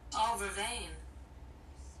 Oh, Vervain.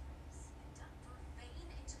 Dump Vervain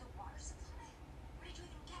into the water supply? Where did you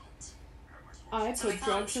even get it? I So they put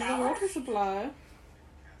can't drugs in the shower? water supply.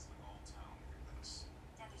 Canceling all town events.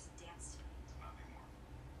 Dad, there's a dance tonight. Not anymore.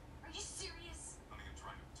 Are you serious? Not even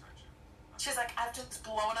trying to protect you. She's like, I've just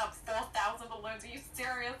blown up 4,000 balloons. Are you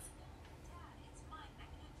serious? Dad, it's mine. I'm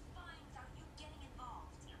doing fine without you getting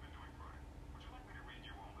involved. You've been doing fine. Would you like me to read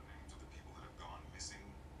you all the names of the people that have gone missing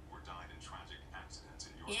or died in tragic accidents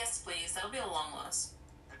in your Yes, please. That'll be a long list.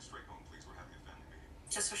 Head straight home, please. We're having a family meeting.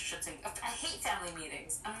 Just for shit's sake. I hate family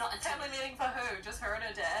meetings. I'm not a Family meeting for who? Just her and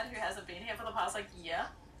her dad, who hasn't been here for the past, year?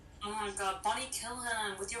 Oh my god, Bonnie, kill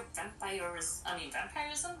him with your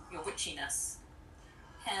vampirism? Your witchiness.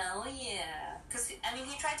 Hell yeah. Because, he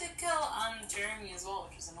tried to kill, Jeremy as well,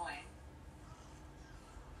 which was annoying.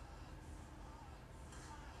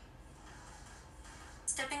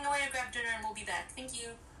 Stepping away to grab dinner and we'll be back. Thank you.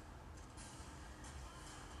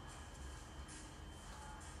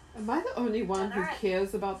 Am I the only one who Alright.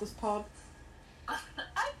 cares about this pod? I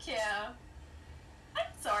care. I'm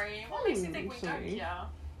sorry. What makes you think we don't sorry. care?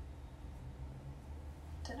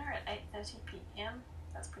 Dinner at 8:30 p.m.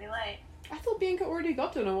 That's pretty late. I thought Bianca already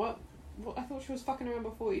got dinner. What? I thought she was fucking around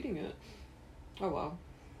before eating it. Oh well.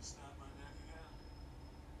 Snap my neck again.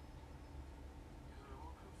 Because I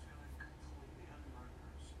woke up feeling completely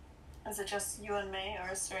unmurderous. Is it just you and me,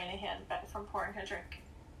 or is Serena here back from pouring her drink?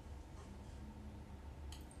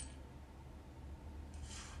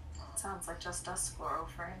 Sounds like just us squirrel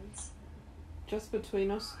friends. Just between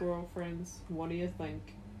us squirrel friends. What do you think?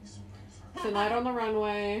 Tonight on the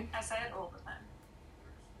runway. I say it all the time.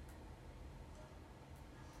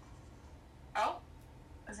 Oh,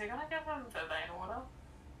 is he gonna give him Vervain water?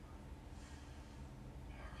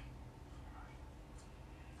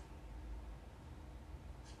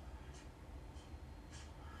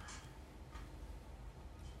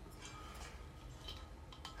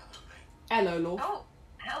 Hello, Lord. Oh,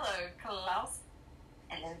 hello, Klaus.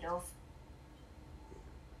 Hello, Love.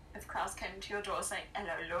 If Klaus came to your door saying,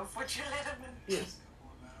 hello, Love, would you let him in? Yes.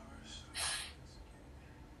 Couple of hours.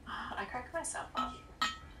 I crack myself up. Or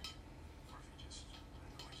if he just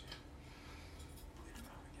annoys you. Bleed him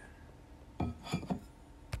out again.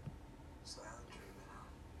 Silent treatment, huh?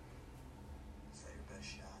 Is that your best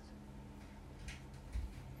shot?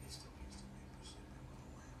 He still gets to make me sleeping with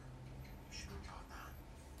Elena. You sure about that?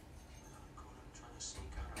 And I caught him trying to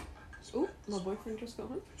sneak out of Rebecca's Ooh, bed my this boyfriend morning, just got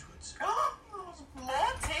home. which would say-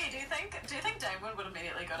 More tea. Do you think Damon would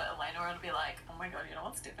immediately go to Elena and be like, oh my god, you know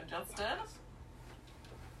what Stephen just did?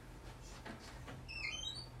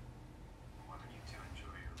 Why don't you two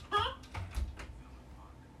enjoy your Huh? Philip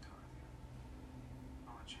Mark and Talia?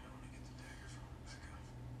 I'll let you know when I get the dagger from Rebecca.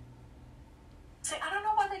 See, I don't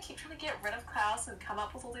know why they keep trying to get rid of Klaus and come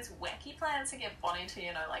up with all these wacky plans to get Bonnie to,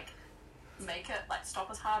 make it like stop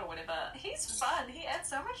his heart or whatever. He's fun. He adds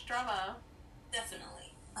so much drama.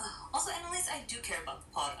 Definitely. Also, Annalise, I do care about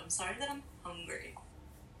the plot. I'm sorry that I'm hungry.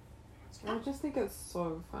 I just think it's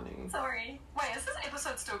so funny. Sorry. Wait, is this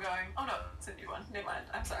episode still going? Oh no, it's a new one. Never mind.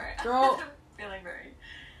 I'm sorry. Girl. I'm feeling very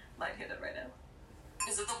lightheaded right now.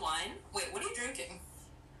 Is it the wine? Wait, what are you drinking?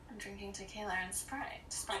 I'm drinking tequila and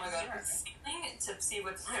Sprite. Oh my god, I'm feeling tipsy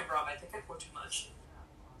with my rum. I think I poured too much.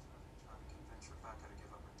 Trying to convince Rebecca to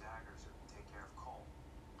give up her dagger so we can take care of Cole.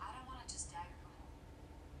 I don't want to just dagger Cole.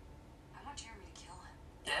 I want Jeremy to kill him.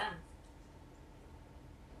 Damn.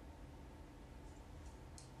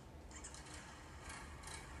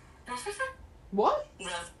 What? No.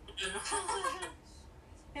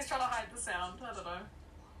 He's trying to hide the sound. I don't know. Long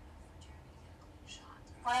enough for Jeremy to get a clean shot.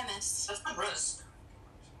 What I missed? That's my wrist.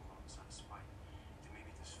 Alongside of spite. They may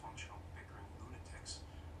be dysfunctional, bickering lunatics,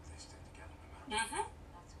 but they stick together no matter what.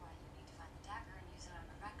 That's why you need to find the dagger and use it on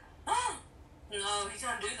Rebecca. No, he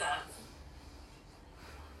can't do that.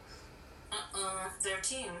 They're a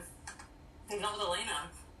team. He's not with Elena.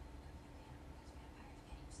 Vampires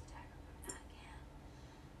can't use the dagger, but Matt can.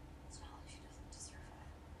 It's not like she doesn't deserve it.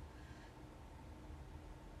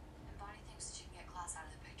 And Bonnie thinks that she can get Klaus out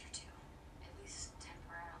of the picture too. At least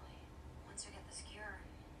temporarily. Once we get this cure,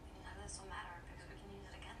 none of this will matter because we can use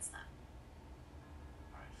it against them.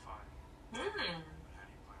 Alright, fine. Hmm. But how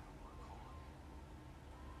do you plan to work Cole?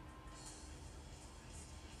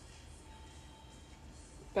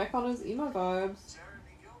 Back on his emo vibes.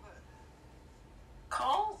 Jeremy Gilbert.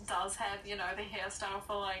 Cole does have, you know, the hairstyle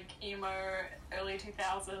for like emo early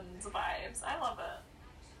 2000s vibes. I love it.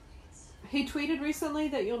 He tweeted recently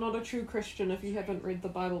that you're not a true Christian if you haven't read the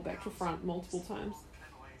Bible back to front multiple times.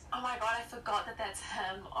 Oh my god, I forgot that that's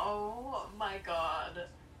him. Oh my god.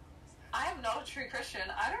 I am not a true Christian.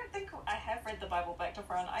 I don't think I have read the Bible back to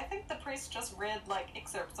front. I think the priest just read like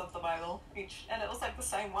excerpts of the Bible each, and it was like the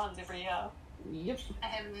same ones every year. Yep. I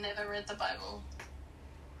have never read the Bible.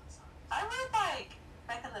 I read like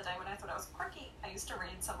back in the day when I thought I was quirky. I used to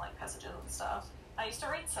read some like passages and stuff. I used to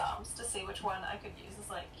read Psalms to see which one I could use as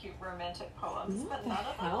like cute romantic poems, What but the none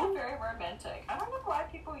of them hell? were very romantic. I don't know why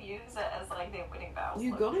people use it as like their wedding vows.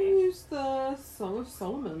 You low-key. gotta use the Song of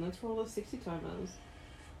Solomon. That's where all the sexy time is.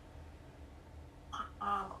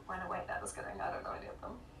 When I wait, that was kidding. I don't know any of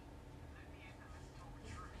them.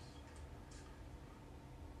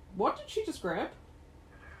 What did she just grab?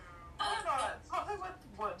 Oh my god, something with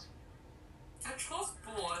wood. I'm just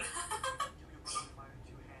bored. Kill your brother with my own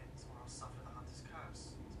two hands, or I'll suffer the hunter's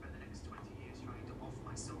curse. Spend the next 20 years trying to off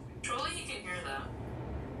myself in Surely he can hear that.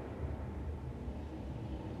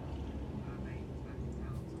 veins back in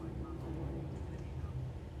town, so I can't hold my infinity now.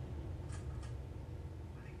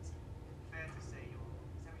 I think it's fair to say you're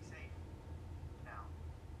semi-safe now.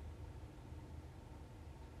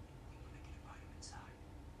 When I get a bite inside.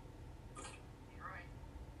 You're right,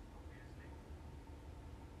 obviously.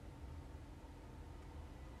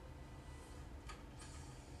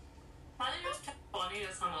 Why did you just tell Bonnie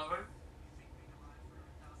to come over? You think being alive for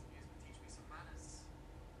 1,000 years would teach me some manners?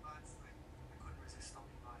 But I couldn't resist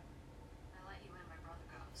stopping by. I let you in, my brother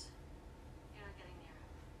goes. You're not getting near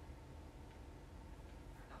him.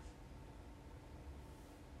 Fair enough.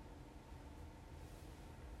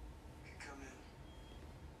 You can come in.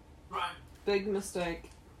 Run. Big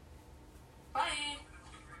mistake. Bye.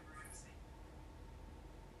 Privacy.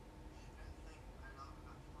 And the thing I love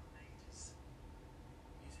about the modern age is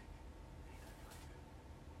music. Ain't that kind of good?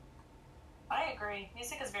 I agree.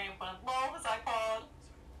 Music is very important. Lol, his iPod.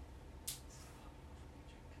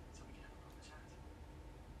 So we can have a proper chat.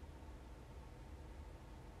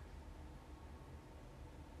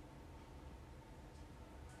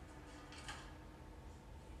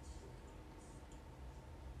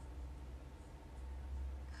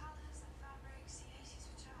 Colors and fabrics, the 80s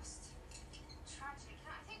were just tragic. You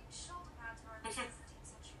know, I think shoulder pads were a 15th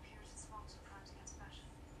century Puritan smocks were crimes against fashion.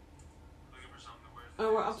 Looking for something to wear.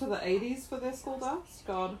 Oh, we're up to the 80s for their school dance?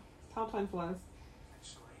 God, how time flies.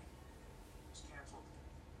 Actually, it's canceled.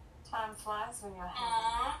 Time flies when you're happy.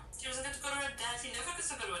 Aww. She doesn't get to go to her dance. He never gets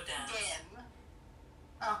to go to a dance. Again.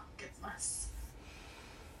 Oh, goodness.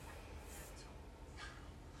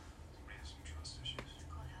 Somebody has some trust issues. It's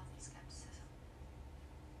called healthy skepticism.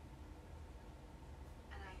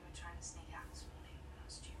 I know you were trying to sneak out this morning. That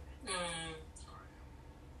was stupid. Sorry.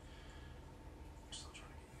 I'm still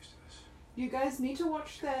trying to get used to this. You guys need to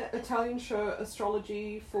watch that Italian show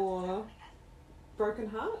Astrology for Broken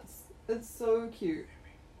Hearts. It's so cute.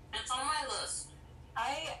 It's on my list.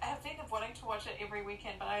 I have been wanting to watch it every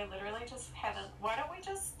weekend, but I literally just haven't. Why don't we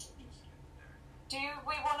just... Do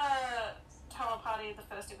we want to tell a party the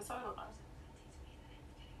first episode or no?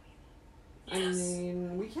 I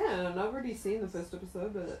mean, we can. I've already seen the first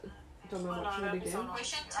episode, but don't know watching it again. We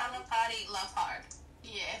should teleparty love hard.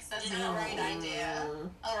 Yes, that's a great idea.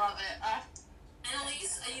 I love it.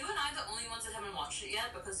 Annalise, are you and I the only ones that haven't watched it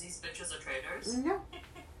yet because these bitches are traitors? Yeah.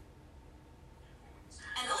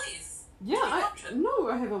 Annalise! Yeah, no,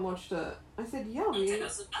 I haven't watched it. I said, yeah, Okay, I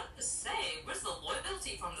was about to say, where's the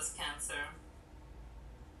loyalty from this cancer?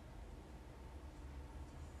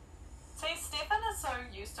 See, Stefan is so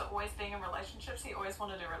used to always being in relationships, he always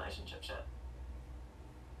wanted a relationship shit. I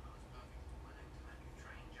was perfectly willing to let you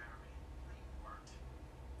train Jeremy, but you weren't.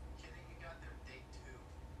 Kidding, you got there day 2. You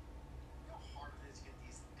know how hard it is to get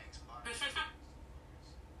these X-Bars? And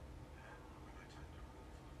when I tend to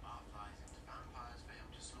move our flies into vampires for him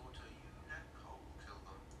to slaughter, you let Cole kill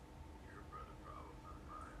them. Your brother problem, not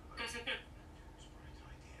mine. But Jim's bright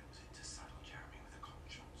idea was it to saddle Jeremy with a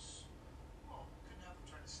conscience. Well, couldn't have him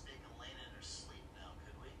trying to stake Elena in her sleep now,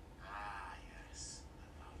 could we? Ah, yes, the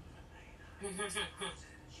love of Elena.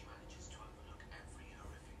 She manages to overlook every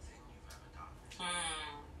horrific thing you've ever done.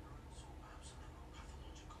 So perhaps a little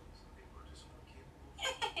pathological. Some people just want to keep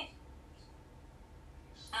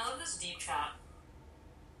I love this deep chat.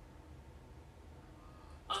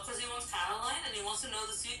 Oh, because he wants Caroline and he wants to know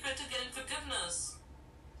the secret to getting forgiveness.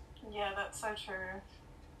 Yeah, that's so true.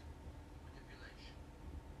 manipulation.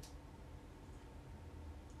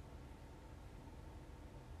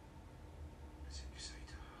 What is it you say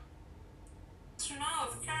to her? To know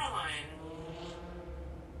of Caroline.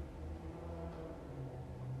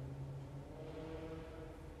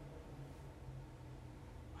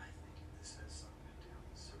 I think this has something to do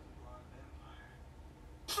with a certain blonde vampire.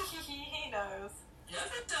 He knows. Yes,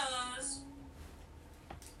 it does.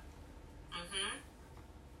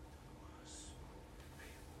 Worse,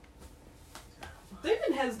 terrible.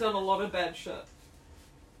 Damon has done a lot of bad shit.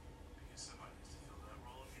 Because somebody has to fill that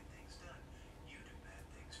role and get things done. You do bad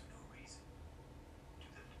things for no reason. Do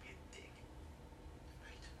them to be a dick.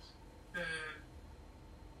 Haters.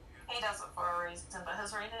 He does it for a reason, but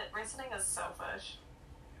his reasoning is selfish.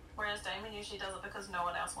 Whereas Damon usually does it because no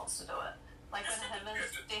one else wants to do it. Like when him and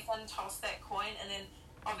Stefan tossed that coin, and then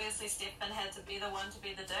obviously Stefan had to be the one to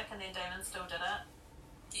be the dick, and then Damon still did it.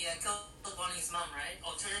 Yeah, killed Bonnie's mom, right?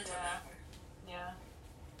 Or turned into Yeah. her. Yeah.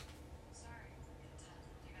 Sorry,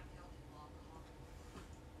 I got the old people alcohol.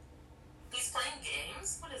 He's playing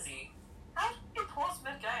games? What is he? How do you pause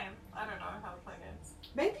mid-game? I don't know how to play games.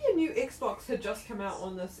 Maybe a new Xbox had just come out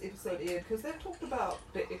when this episode aired, because they've talked about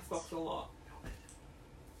the Xbox a lot.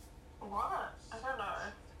 What? I don't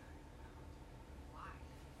know. Why?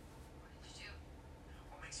 What did you do?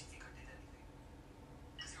 What makes you think I did anything?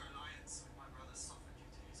 Because your alliance with my brother suffered due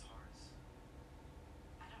to his horrors.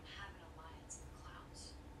 I don't have an alliance with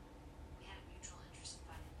clowns. We had a mutual interest in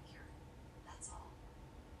finding the cure. That's all.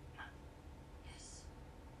 Yes.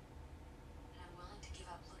 And I'm willing to give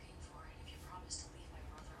up looking for it if you promise to leave my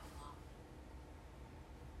brother alone.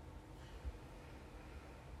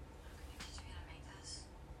 I'm gonna teach you how to make this.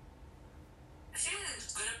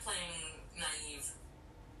 She's good at playing naive.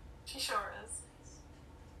 She sure is.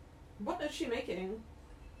 What is she making?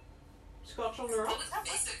 Scotch on the Well, rocks? it's a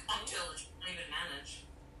basic cocktail that she can't even manage.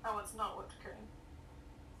 Oh, it's not whipped cream.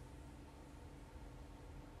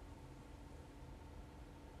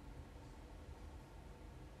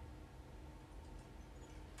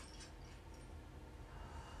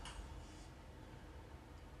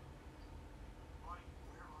 Mike,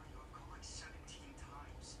 where are you? I've called like 17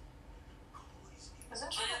 times. Cole is in.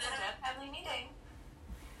 Isn't she at the dead family meeting?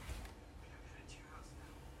 I'm headed to your house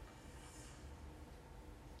now.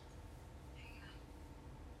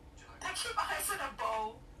 Would you like They keep ice in a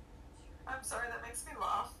bowl. I'm sorry, that makes me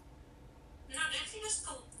laugh. No, did she just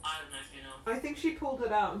go? I don't know if you know. I think she pulled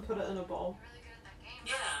it out and put it in a bowl. You're really good at that game.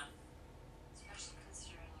 Yeah. Especially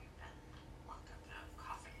considering you've been locked up in a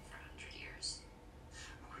coffin for 100 years.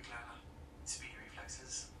 I'm a quick learner. Speedy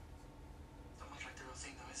reflexes. Not much like the real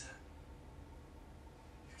thing, though, is it?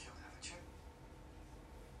 You've killed, haven't you?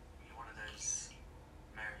 You're one of those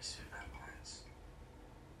Mary Sue vampires.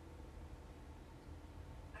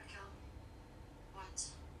 I've killed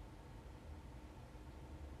once.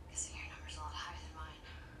 Guessing your number's a lot higher than mine.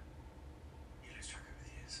 You lose track over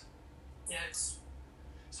the years. Yeah,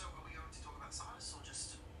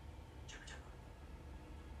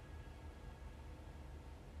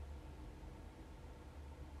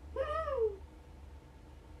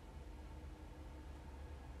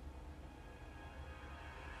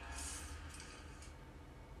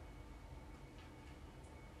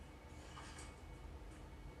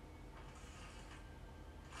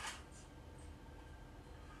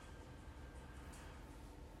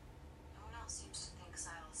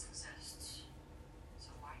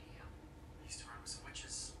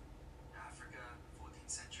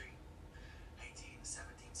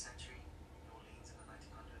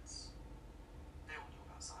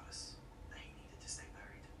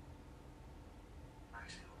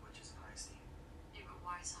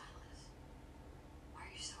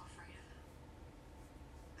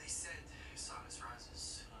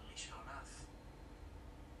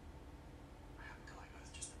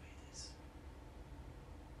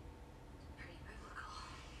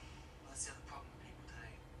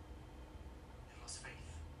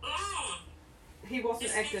 He wasn't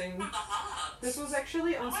He's speaking acting. from the heart. This was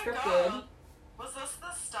actually Oh my unscripted. god. Was this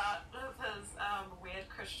the start of his weird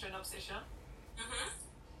Christian obsession? Mm-hmm.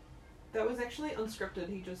 That was actually unscripted.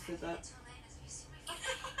 He just said that. It's Elena's. Have you seen my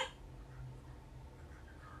camera?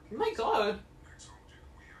 Oh my god. I told you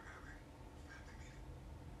we are having a family meeting.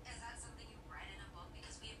 Is that something you read in a book?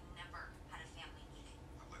 Because we have never had a family meeting.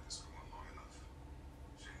 I've let this go on long enough.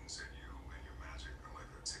 Shane said you and your magic are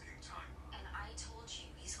like a ticking time bomb. And I told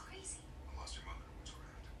you he's crazy. I lost your mother in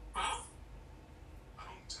witchcraft. Huh? I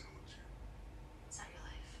don't intend to lose you. It's not your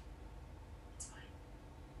life. It's mine.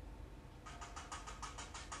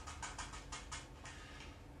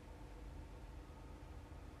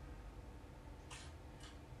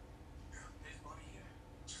 Is Bonnie here?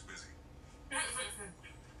 She's busy.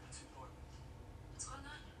 It's important. What's going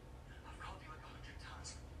on? I've called you like 100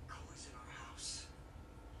 times. Cole is in our house.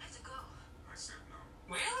 I have to go. I said no.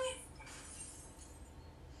 Really?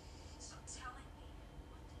 Stop telling me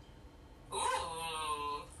what to do.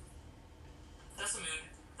 Ooh. That's a mood.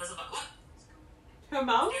 That's a what? Her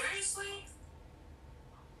mom? Seriously?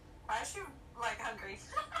 Why is she, like, hungry?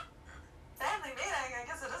 Family meeting? I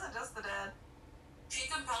guess it isn't just the dad. She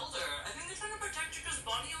compelled her. I think they're trying to protect her because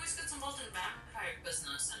Bonnie always gets involved in vampire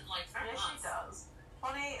business and like fair Yeah, enough. she does.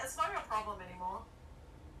 Bonnie, it's not your problem anymore.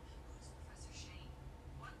 Who's Professor Shane?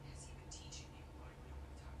 What has he been teaching you? Bonnie, we don't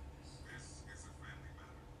have time for this. This is a family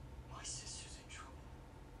matter. My sister's in trouble.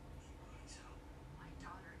 Need Bonnie's help. My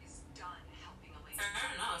daughter is done helping Elena.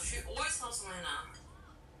 Fair enough. She always helps Elena.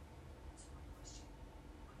 Answer my question.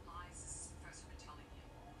 What lies has this professor been telling you?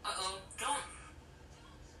 Uh-oh. Don't.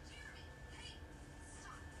 Jeremy, hey,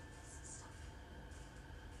 stop. Stop.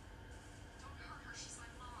 Don't hurt her. She's my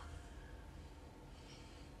mom.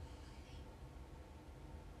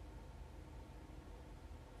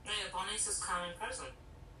 Yeah, Bonnie's just calm and present.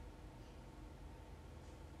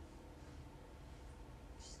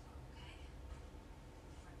 She's okay.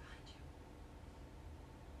 Right behind you.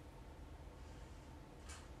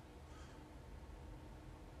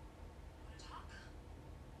 Want to talk?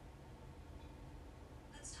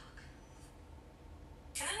 Let's talk.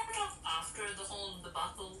 Can I never talk after the whole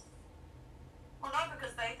debacle? Well, no,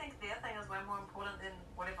 because they think their thing is way more important than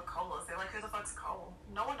whatever Cole is. They're like, who the fuck's Cole?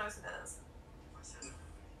 No one knows who that is. If I said that,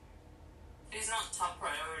 He's not top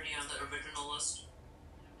priority on the original list.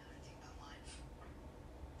 I don't know anything about life.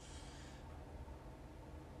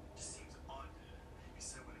 it just seems odd. You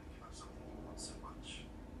said when you give up something you want so much.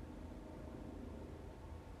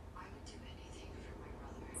 I would do anything for my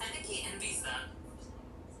brother. I think he envies that. This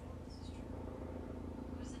is true.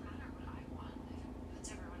 What does it matter what I want if it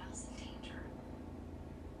puts everyone else in danger?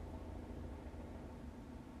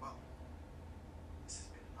 Well, this has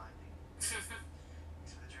been enlightening.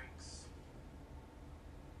 Thanks for the drinks.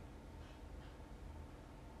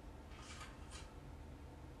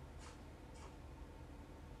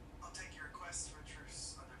 I'll take your request for a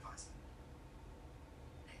truce under advisement.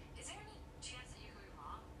 Is there any chance that you could be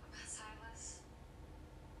wrong about Silas?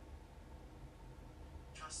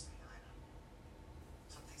 Trust me, Elena.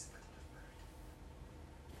 Some things are better left buried.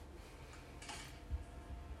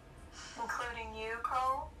 Including you,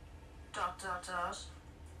 Cole? Dot, dot, dot.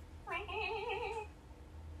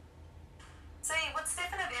 See, would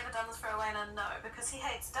Stefan have ever done this for Elena? No, because he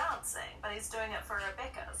hates dancing, but he's doing it for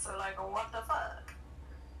Rebecca, so like, what the fuck?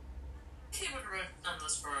 He would have done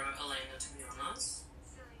this for Elena, to be honest.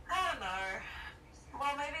 Silly. I don't know.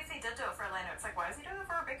 Well, maybe if he did do it for Elena, it's like, why is he doing it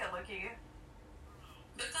for Rebecca, Loki?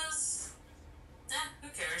 Because, who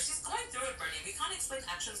cares? He's going through it, Bernie. We can't explain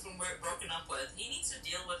actions when we're broken up with. He needs to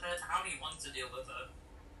deal with it how he wants to deal with it.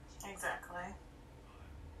 Exactly.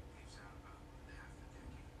 Leaves out about half the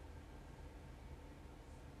decade.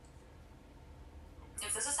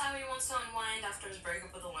 If this is how he wants to unwind after his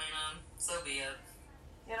breakup with Elena, so be it.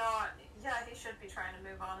 You know what? Yeah, he should be trying to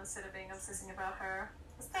move on instead of being obsessing about her.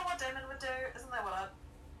 Isn't that what Damon would do? Isn't that what I'd,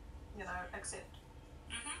 accept?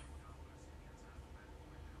 Mm-hmm.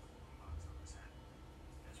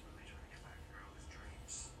 Desperately trying to get back the girl of his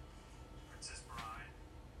dreams. Princess Bride,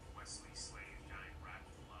 Wesley Slave, giant rat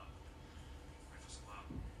with love. Breakfast Club,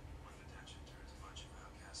 one detention turns a bunch of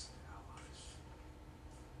outcasts into allies.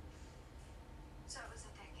 So it was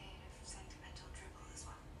a decade of sentimental dribble as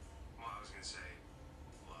well. Well, I was gonna say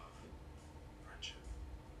love, friendship,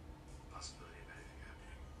 possibility of anything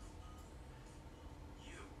happening.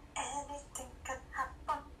 You, Anything could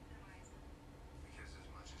happen. because as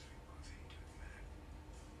much as we both hate to admit it,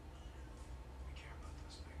 we care about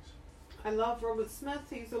those things. I love Robert Smith.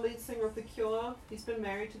 He's the lead singer of The Cure. He's been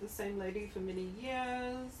married to the same lady for many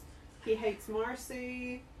years. He hates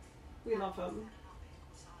Marcy. We love him.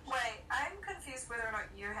 Wait, I'm confused whether or not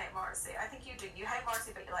you hate Morrissey. I think you do. You hate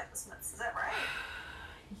Morrissey, but you like the Smiths. Is that right?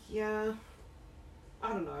 Yeah. I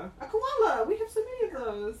don't know. A koala! We have so many of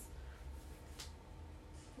those.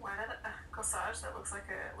 Why did it? Corsage that looks like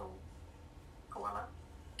a little koala.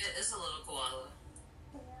 It is a little koala.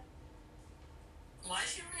 Why is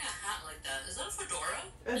she wearing a hat like that? Is that a fedora?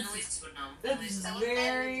 Annalise would know. Annalise knows.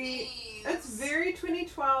 It's very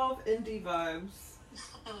 2012 indie vibes.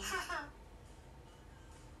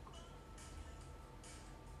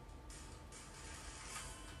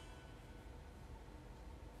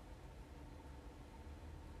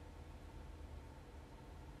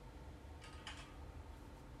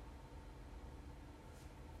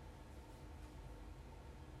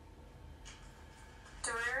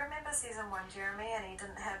 Do we remember season 1 Jeremy and he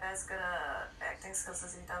didn't have as good a acting skills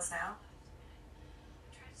as he does now? I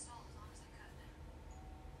tried to stall as long as I could.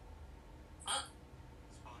 Huh?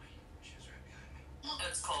 It's Bonnie. She's right behind me.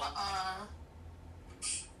 It's cold.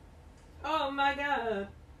 Oh my god.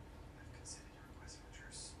 I've considered your request for a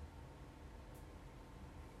truce.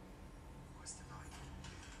 Request denied.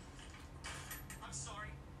 I'm sorry.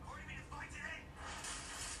 I've already been in a fight today.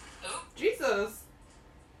 Oh, Jesus.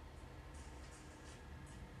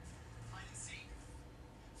 Hide and seek.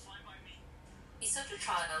 Fine by me. he's such a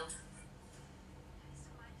child. He's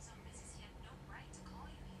to mind his own business. He had no right to call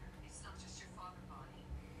you here. It's not just your father, Bonnie.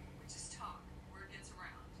 We just talk. Word gets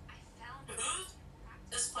around. I found him. Who's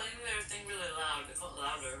Practice. is playing their thing really loud? It got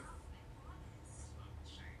louder.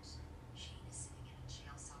 Shane is sitting in a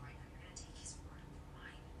jail cell right now. You're gonna take his word over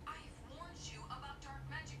mine. I've warned you about dark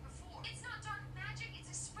magic before. It's not dark magic.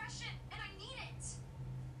 It's expression, and I need it.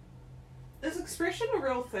 Is expression a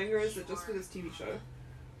real thing, or is it just for this TV show?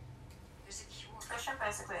 There's a cure. Expression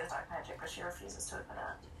basically is dark magic, but she refuses to admit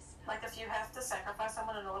it. Like, if you have to sacrifice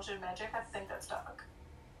someone in order to do magic, I think that's dark.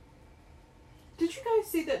 Did you guys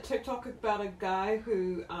see that TikTok about a guy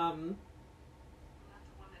who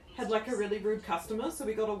had like a really rude customer, so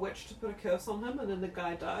we got a witch to put a curse on him, and then the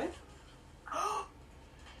guy died?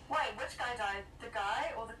 Wait, which guy died? The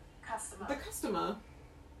guy or the customer? The customer.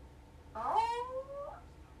 Oh,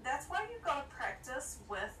 that's why you've got to practice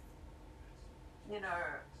with,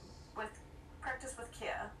 practice with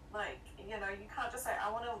care. Like, you can't just say,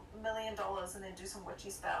 I want $1 million and then do some witchy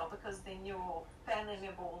spell, because then your family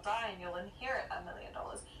member will die and you'll inherit $1 million.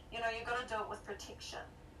 You've got to do it with protection.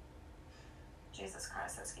 Jesus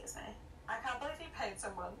Christ, that scares me. I can't believe you paid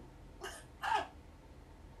someone.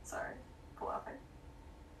 Sorry, pull up. You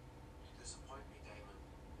disappoint me, Damon.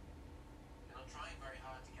 You're not trying very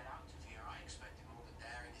hard to get out of here. I expected more the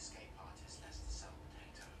daring escape artist, less the sell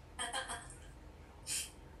potato. So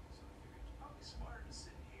I figured it's probably smarter to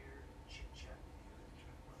sit here, chit-chat with you, than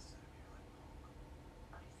try to bust out of here like a hawk.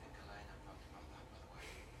 How do you think Elena felt about that, by the way?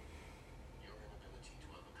 Your inability to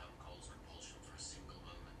overcome Cole's compulsion for a single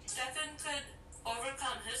moment. Stefan could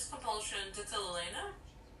overcome his compulsion to kill Elena?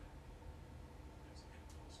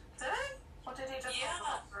 Did he? Or did he just Yeah.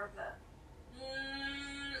 hold for a bit?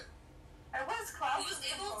 It was He Klaus. was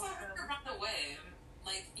able for her to run away.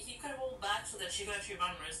 Like, he could hold back so that she could actually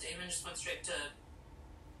run, whereas Damon just went straight to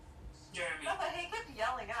Jeremy. No, but he kept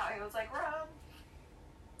yelling out. He was like, run.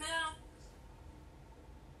 Yeah. You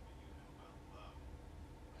know about love.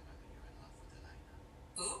 I know that you're in love with Elena.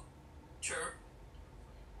 Who? Sure.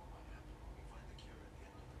 What might happen when we find the cure at the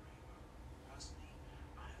end of the rainbow? Personally,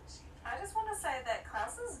 I don't see it. I just want to say that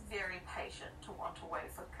Klaus is very patient to want to wait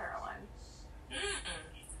for Caroline. Mm-mm.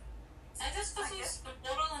 I guess because he's been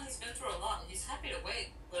little and he's been through a lot, he's happy to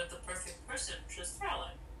wait with the perfect person, which is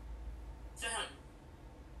Caroline. To him.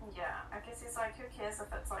 Yeah, I guess he's like, who cares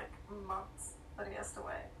if it's like months that he has to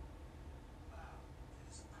wait? Wow,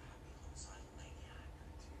 there's a happy homicidal maniac.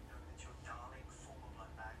 Do you know that your darling former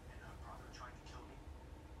blood bag and her brother are trying to kill me?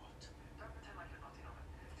 What? Don't pretend like you're not in on it.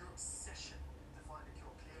 Your obsession to find a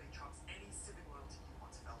cure clearly trumps any civic loyalty you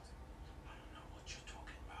once felt. I don't know what you're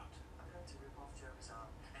talking about. I'm going to rip off Jeremy's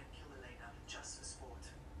arm and kill Elena just for sport.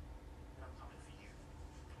 And I'm coming for you.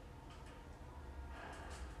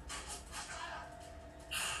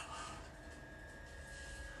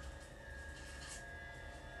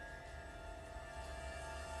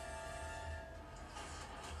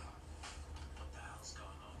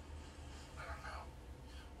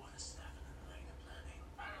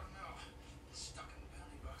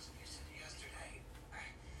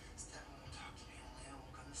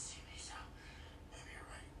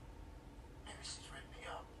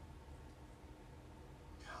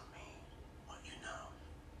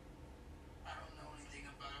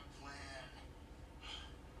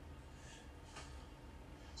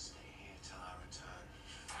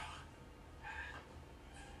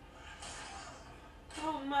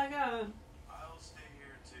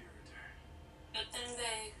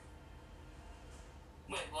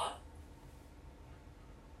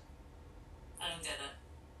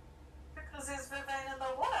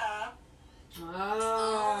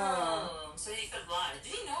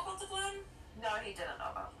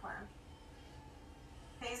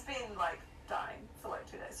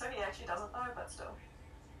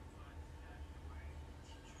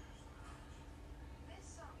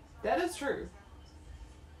 is true.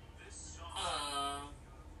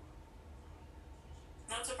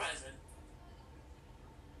 Not surprising.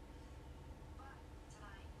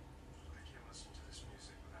 I can't listen to this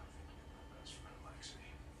music without thinking of my best friend Lexi.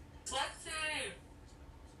 Lexi!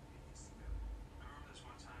 I remember this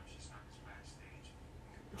one time she snuck us backstage.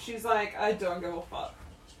 She's like, I don't give a fuck.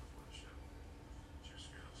 Before the show.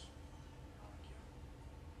 Cheers, girls. I like you.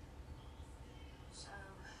 So,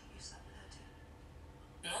 you slept with her too?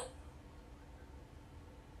 Nope.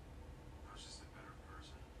 I was just a better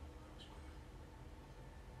person when I was with her.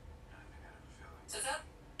 I think I'd have a feeling. Is that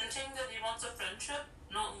hinting that he wants a friendship,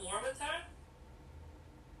 not more with her?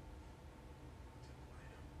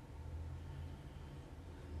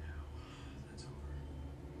 Now, that's over.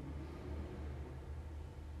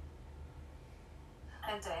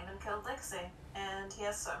 And Damon killed Lexi, and he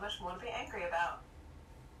has so much more to be angry about.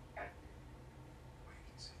 We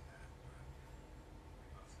can see that, but we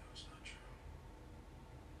both know it's not true.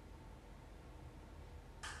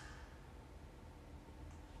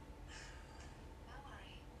 Don't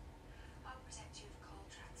worry. I'll protect you if Cole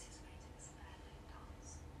tracks his way to this abandoned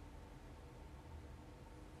dance.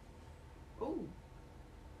 Ooh.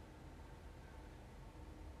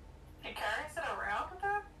 He carries it around with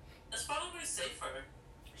her? It's probably safer.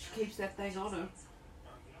 She keeps that thing on her.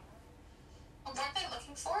 Oh, you know what? Well, weren't they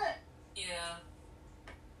looking for it? Yeah.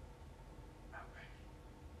 That way.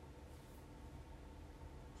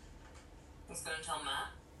 He's gonna tell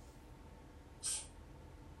Matt.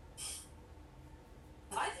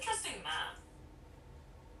 Why are they trusting Matt?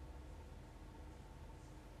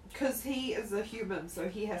 Because he is a human, so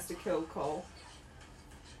he has to kill Cole.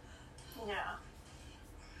 Yeah.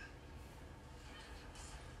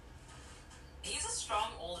 He's a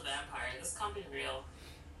strong old vampire. This can't be real.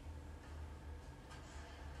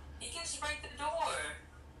 He can just break the door.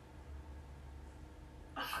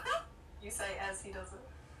 You say as he does it.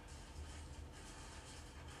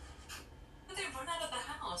 But they run out of the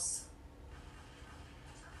house.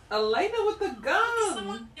 Elena with the gun!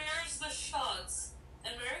 Someone hears the shots.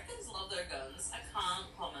 Americans love their guns. I can't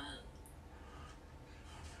comment.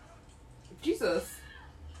 Jesus.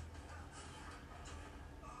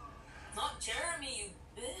 Not Jeremy,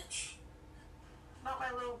 you bitch. Not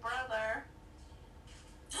my little brother.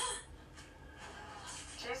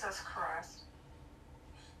 Jesus Christ.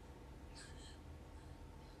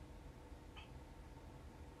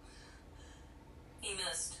 He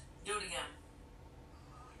missed. Do it again.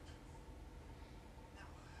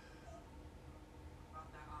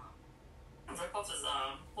 About that arm. Rip off his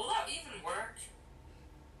arm. Will that even work?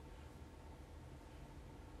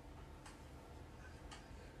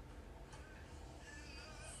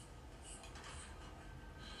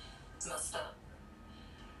 It's messed up.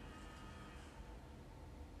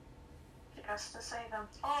 He has to save them.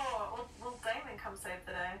 Oh, will Damon come save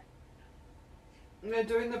the day? They're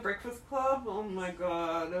doing the Breakfast Club? Oh my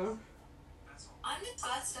god. That's all. I'm just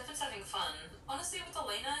glad Stefan's having fun. Honestly, with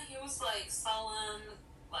Elena, he was like sullen,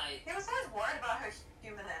 like, He was always worried about her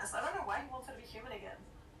humanness. I don't know why he wants her to be human again.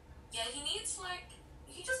 yeah, he needs like,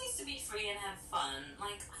 he just needs to be free and have fun.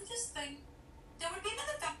 Like, I just think there would be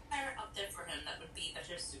another vampire out there for him that would be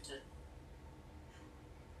better suited.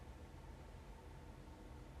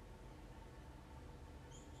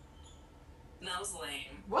 That was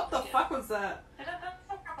lame. What the Yeah. fuck was that? He didn't do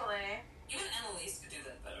it properly. Even Annalise could do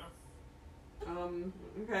that better.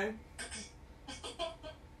 Okay.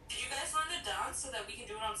 Did you guys learn to dance so that we can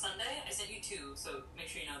do it on Sunday? I sent you two, so make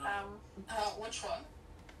sure you know that. Which one?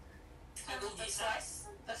 I will The resend. twice?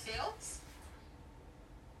 The fields?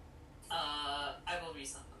 I will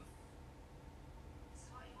resend them. This is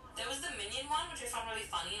what you want. There was the Minion one, which I found really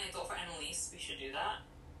funny, and I thought for Annalise we should do that.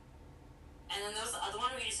 And then there was the other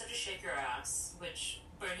one where you just have to shake your ass, which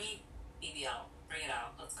Bernie, BBL, bring it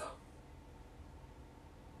out. Let's go.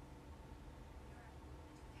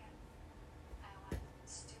 I want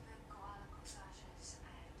stupid koala corsages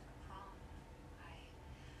and a prom. I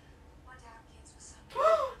want to have kids with some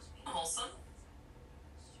Wholesome.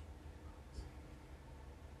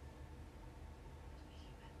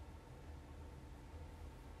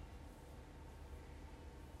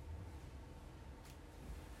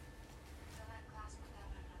 Fill that glass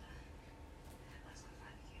without another. That's what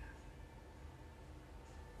I think you have.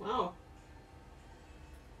 Wow.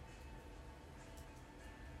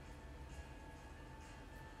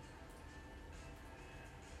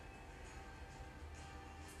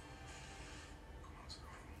 Come on, let's go.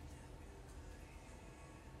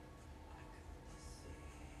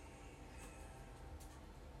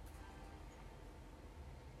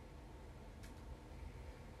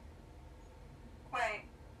 Wait,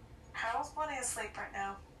 how's Bonnie asleep right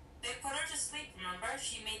now? They put to sleep, remember?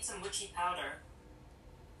 She made some witchy powder.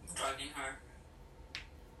 Drugging her.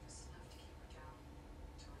 Just enough to keep her down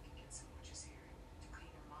until I can get some witches here to clean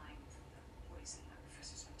her mind from the poison that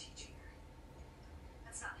professor's been teaching her.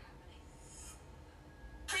 That's not happening.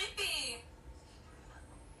 Creepy!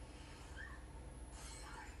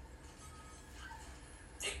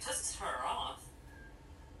 They pissed her off. I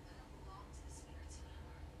don't belong to the spirits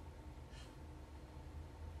anymore.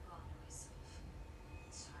 I belong to myself.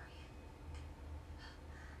 Sorry.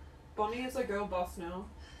 Bonnie is a girl boss now.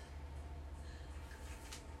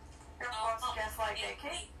 Your boss just like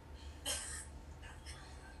AK.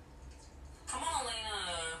 Come on, Elena,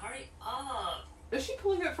 hurry up. Is she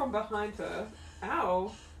pulling it from behind her?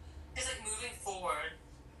 Ow. He's like moving forward.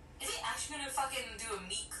 Is he actually gonna fucking do a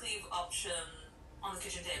meat cleave option on the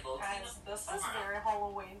kitchen table? Guys, this is very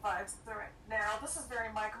Halloween vibes right now. This is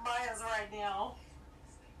very Mike Myers right now.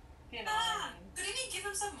 You know what I mean? Could he give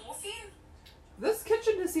him some morphine? This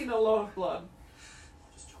kitchen has seen a lot of blood.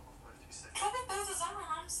 Just chop off both your seconds. Chop off both his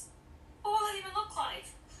arms. What will that even look like?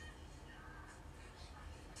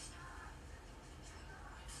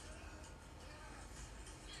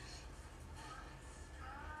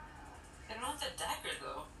 They don't have the dagger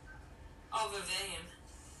though. Oh, the vein.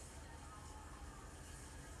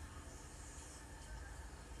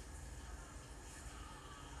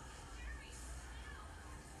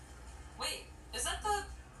 Wait, is that the...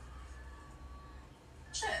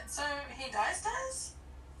 Shit, so he dies?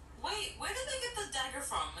 Wait, where did they get the dagger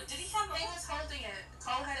from? Like, did he have He a... was holding it.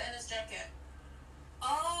 Cole had it in his jacket.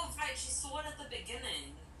 Oh, right, she saw it at the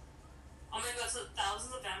beginning. Oh my god, so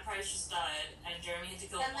thousands of vampires just died, and Jeremy had to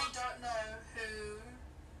kill And one. they don't know who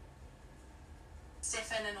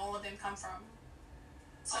Stefan and all of them come from.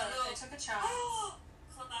 So Oh, no. they took a chance. Oh!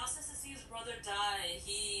 Klaus has to see his brother die.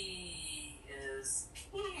 He is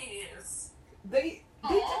pissed. They Aw.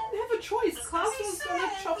 didn't have a choice. That's Klaus so was gonna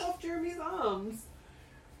sad. chop off Jeremy's arms.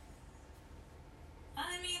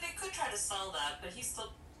 I mean, they could try to sell that, but he's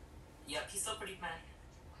still... Yep, he's still pretty mad.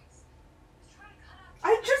 Try to cut out.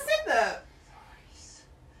 I just said that. Nice.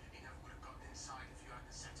 He never would have gotten inside if you hadn't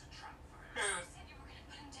set a trap for him. Hmm. You said you were gonna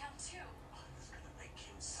put him down too. I was gonna make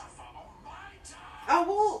him suffer on my time. Oh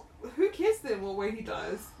well, who cares then what way he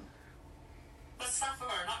dies? But suffer,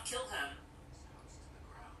 not kill him. Close to the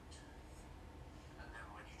ground. And then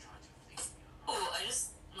when you try to flee me, Oh, I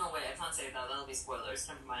just... No way, I can't say that. That'll be spoilers.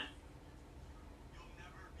 Never mind. You'll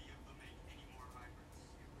never be able to make any more hybrids.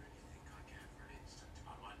 you really think I care for an instant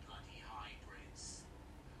about my bloody hybrids?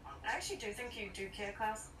 I actually do think you do care,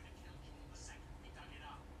 Klaus. would have killed you the second we dug it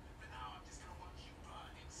up. But now I'm just gonna watch you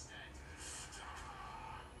burn instead.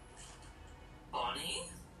 Bonnie?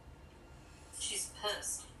 She's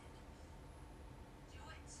pissed. Do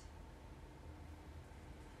it.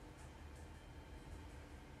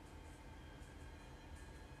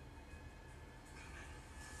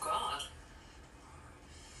 God.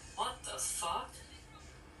 What the fuck?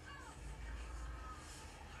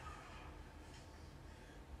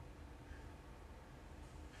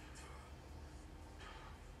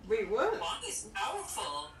 Wait, what? Bonnie's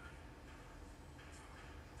powerful.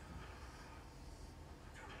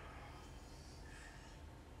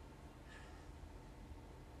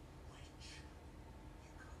 You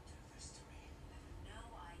can't do this to me. No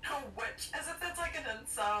idea. Oh, witch. As if that's like an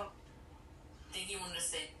insult. I think he wanted to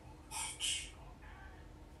say bitch.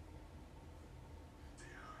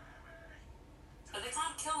 But they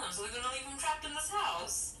can't kill him, so they're gonna leave him trapped in this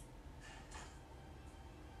house.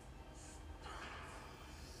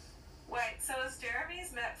 Wait, so is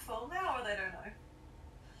Jeremy's map full now, or they don't know?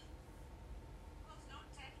 Cole's not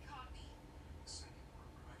dead, he caught me. Listen,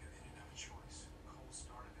 Rebecca, they didn't have a choice. Cole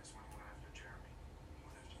started this when he went after Jeremy. He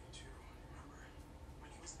went after you too, remember?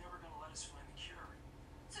 When he was never gonna let us find the cure.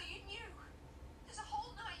 So you knew. There's a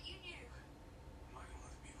whole night you knew. I'm not gonna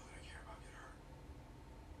let the people that I care about get hurt.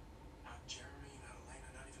 Not Jeremy, not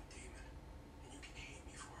Elena, not even Damon. And you can hate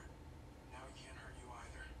me for it. Now he can't hurt you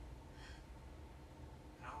either.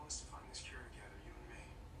 And I want us to find this cure together, you and me.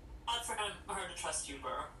 Odd for her to trust you,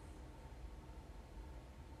 bro.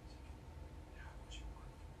 So you can have what you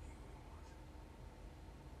want, be who you want.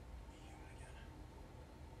 Be human again.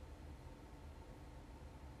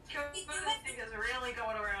 What I think is really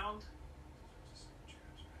going around. Just like your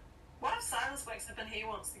chance, right? What if Silas wakes up and he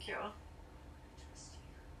wants the cure? Test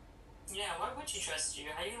you. Yeah, why would she trust you?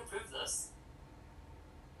 How are you gonna prove this?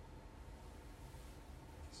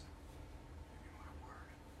 So, give you my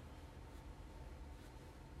word.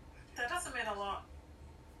 That doesn't mean a lot.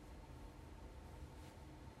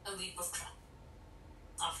 A leap of trust.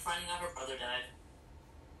 After finding out her brother died.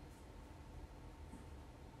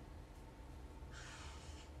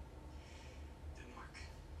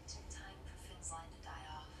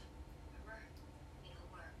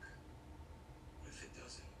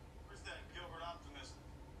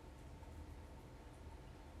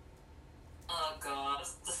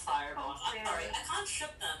 can't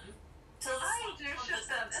ship them till the I do ship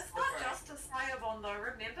them. It's not just a Sayabon though.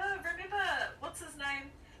 Remember what's his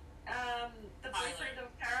name? The boyfriend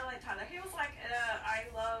of Caroline Tyler. He was like,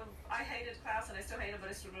 I hated Klaus and I still hate him, but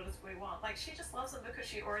I still do what we want. Like, she just loves him because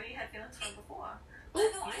she already had feelings for him before.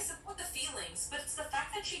 I know, I support the feelings, but it's the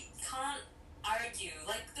fact that she can't argue.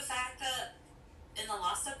 Like, the fact that in the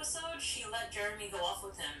last episode, she let Jeremy go off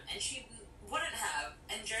with him, and she wouldn't have.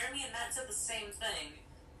 And Jeremy and Matt said the same thing.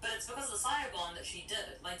 But it's because of the Sire bond that she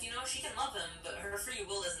did. Like, you know, she can love him, but her free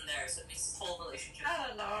will isn't there, so it makes this whole relationship. I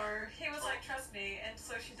don't know. He was like, trust me, and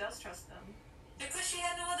so she does trust him. Because she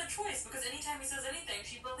had no other choice, because anytime he says anything,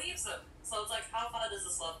 she believes him. So it's like, how far does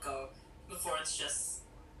this love go before it's just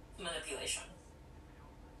manipulation?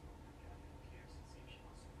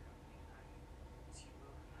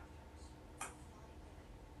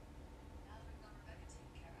 Now that we've got Rebecca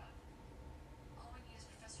taken care of, all we need is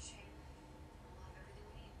Professor Shane. We'll have everything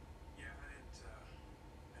we need. Yeah, I didn't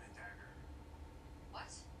tag her. What?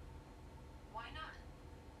 Why not?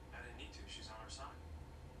 I didn't need to. She's on our side.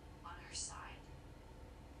 On her side?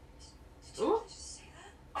 Did Ooh. you just say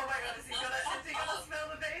that? Oh my god, is he gonna smell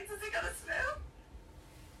the veins? Is he gonna smell?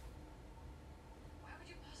 Why would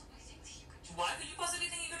you possibly think that you could trust Why could you possibly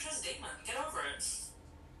think you could trust Damon? Get over it.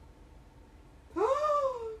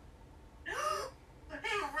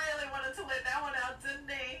 He really wanted to let that one out, didn't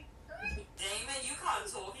he? Damon, you can't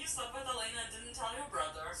talk. You slept with Elena and didn't tell your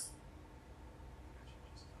brother.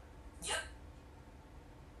 Yep.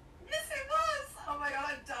 Yes, he was! Oh my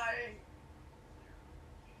god, I'm dying.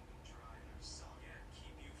 Drive yourself. Yeah,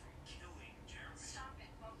 keep you from killing Jeremy. Stop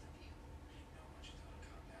it, both of you. No, I want you to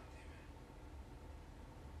calm down, Damon.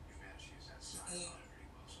 You've managed to use that side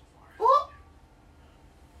pretty well so far. Oh.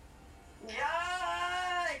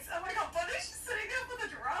 Yikes! Oh my god, Bonnie, she's sitting there for the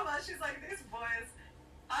drama. She's like, these boys.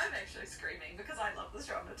 I'm actually screaming because I love this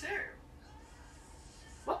drama too.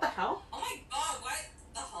 What the hell? Oh my god, what?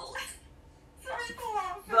 The Hulk? Sorry for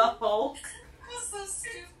laughing. The Hulk. That was so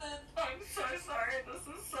stupid. I'm so sorry. This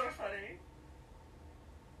is so funny.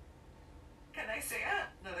 Can they see it?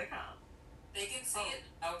 No, they can't. They can see it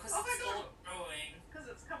now because Oh my it's still God. growing. Because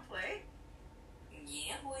it's complete.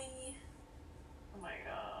 Yeah, boy. Oh my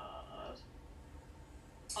god.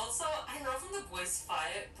 Also, I love when the boys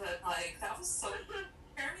fight, but like, that was so.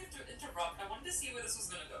 Jeremy to interrupt. I wanted to see where this was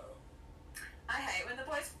gonna go. I hate when the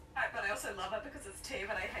boys fight, but I also love it because it's tea,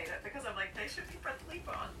 but I hate it because I'm like, they should be brotherly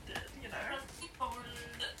bonded, you know? Brotherly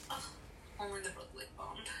bond. Ugh, only the brotherly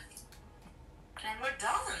bond. And we're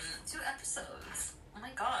done. 2 episodes. Oh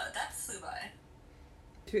my god, that flew by.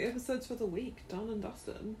 2 episodes for the week, done and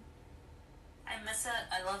dusted. I miss it.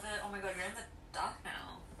 I love it. Oh my god, you're in the dock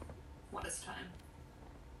now. What is time?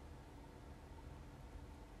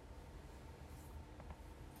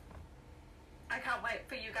 I can't wait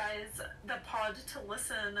for you guys, the pod, to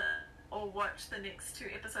listen or watch the next 2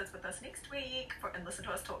 episodes with us next week and listen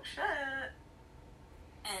to us talk shit.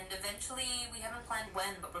 And eventually, we haven't planned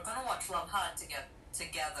when, but we're gonna watch Love Hard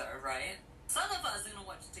together, right? Some of us are gonna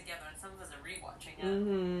watch it together, and some of us are rewatching it.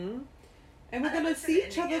 Mm-hmm. And we're I gonna haven't see seen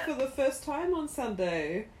each it other yet. for the first time on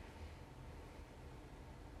Sunday.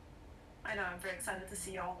 I know, I'm very excited to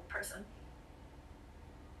see y'all in person.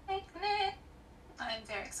 I'm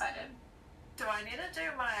very excited. Do I need to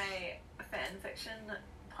do my fan fiction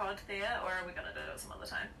pod there, or are we gonna do it some other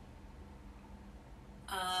time?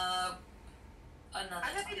 Another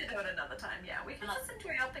I'm happy to do it another time, yeah. We can listen to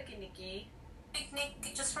our picnicky.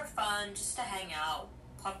 picnic just for fun, just to hang out.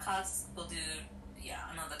 Podcasts we'll do,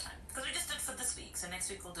 another time. Because we just did for this week, so next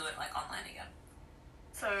week we'll do it like online again.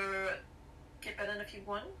 So, get better if you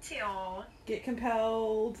want to. Get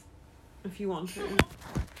compelled if you want to.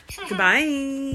 Goodbye.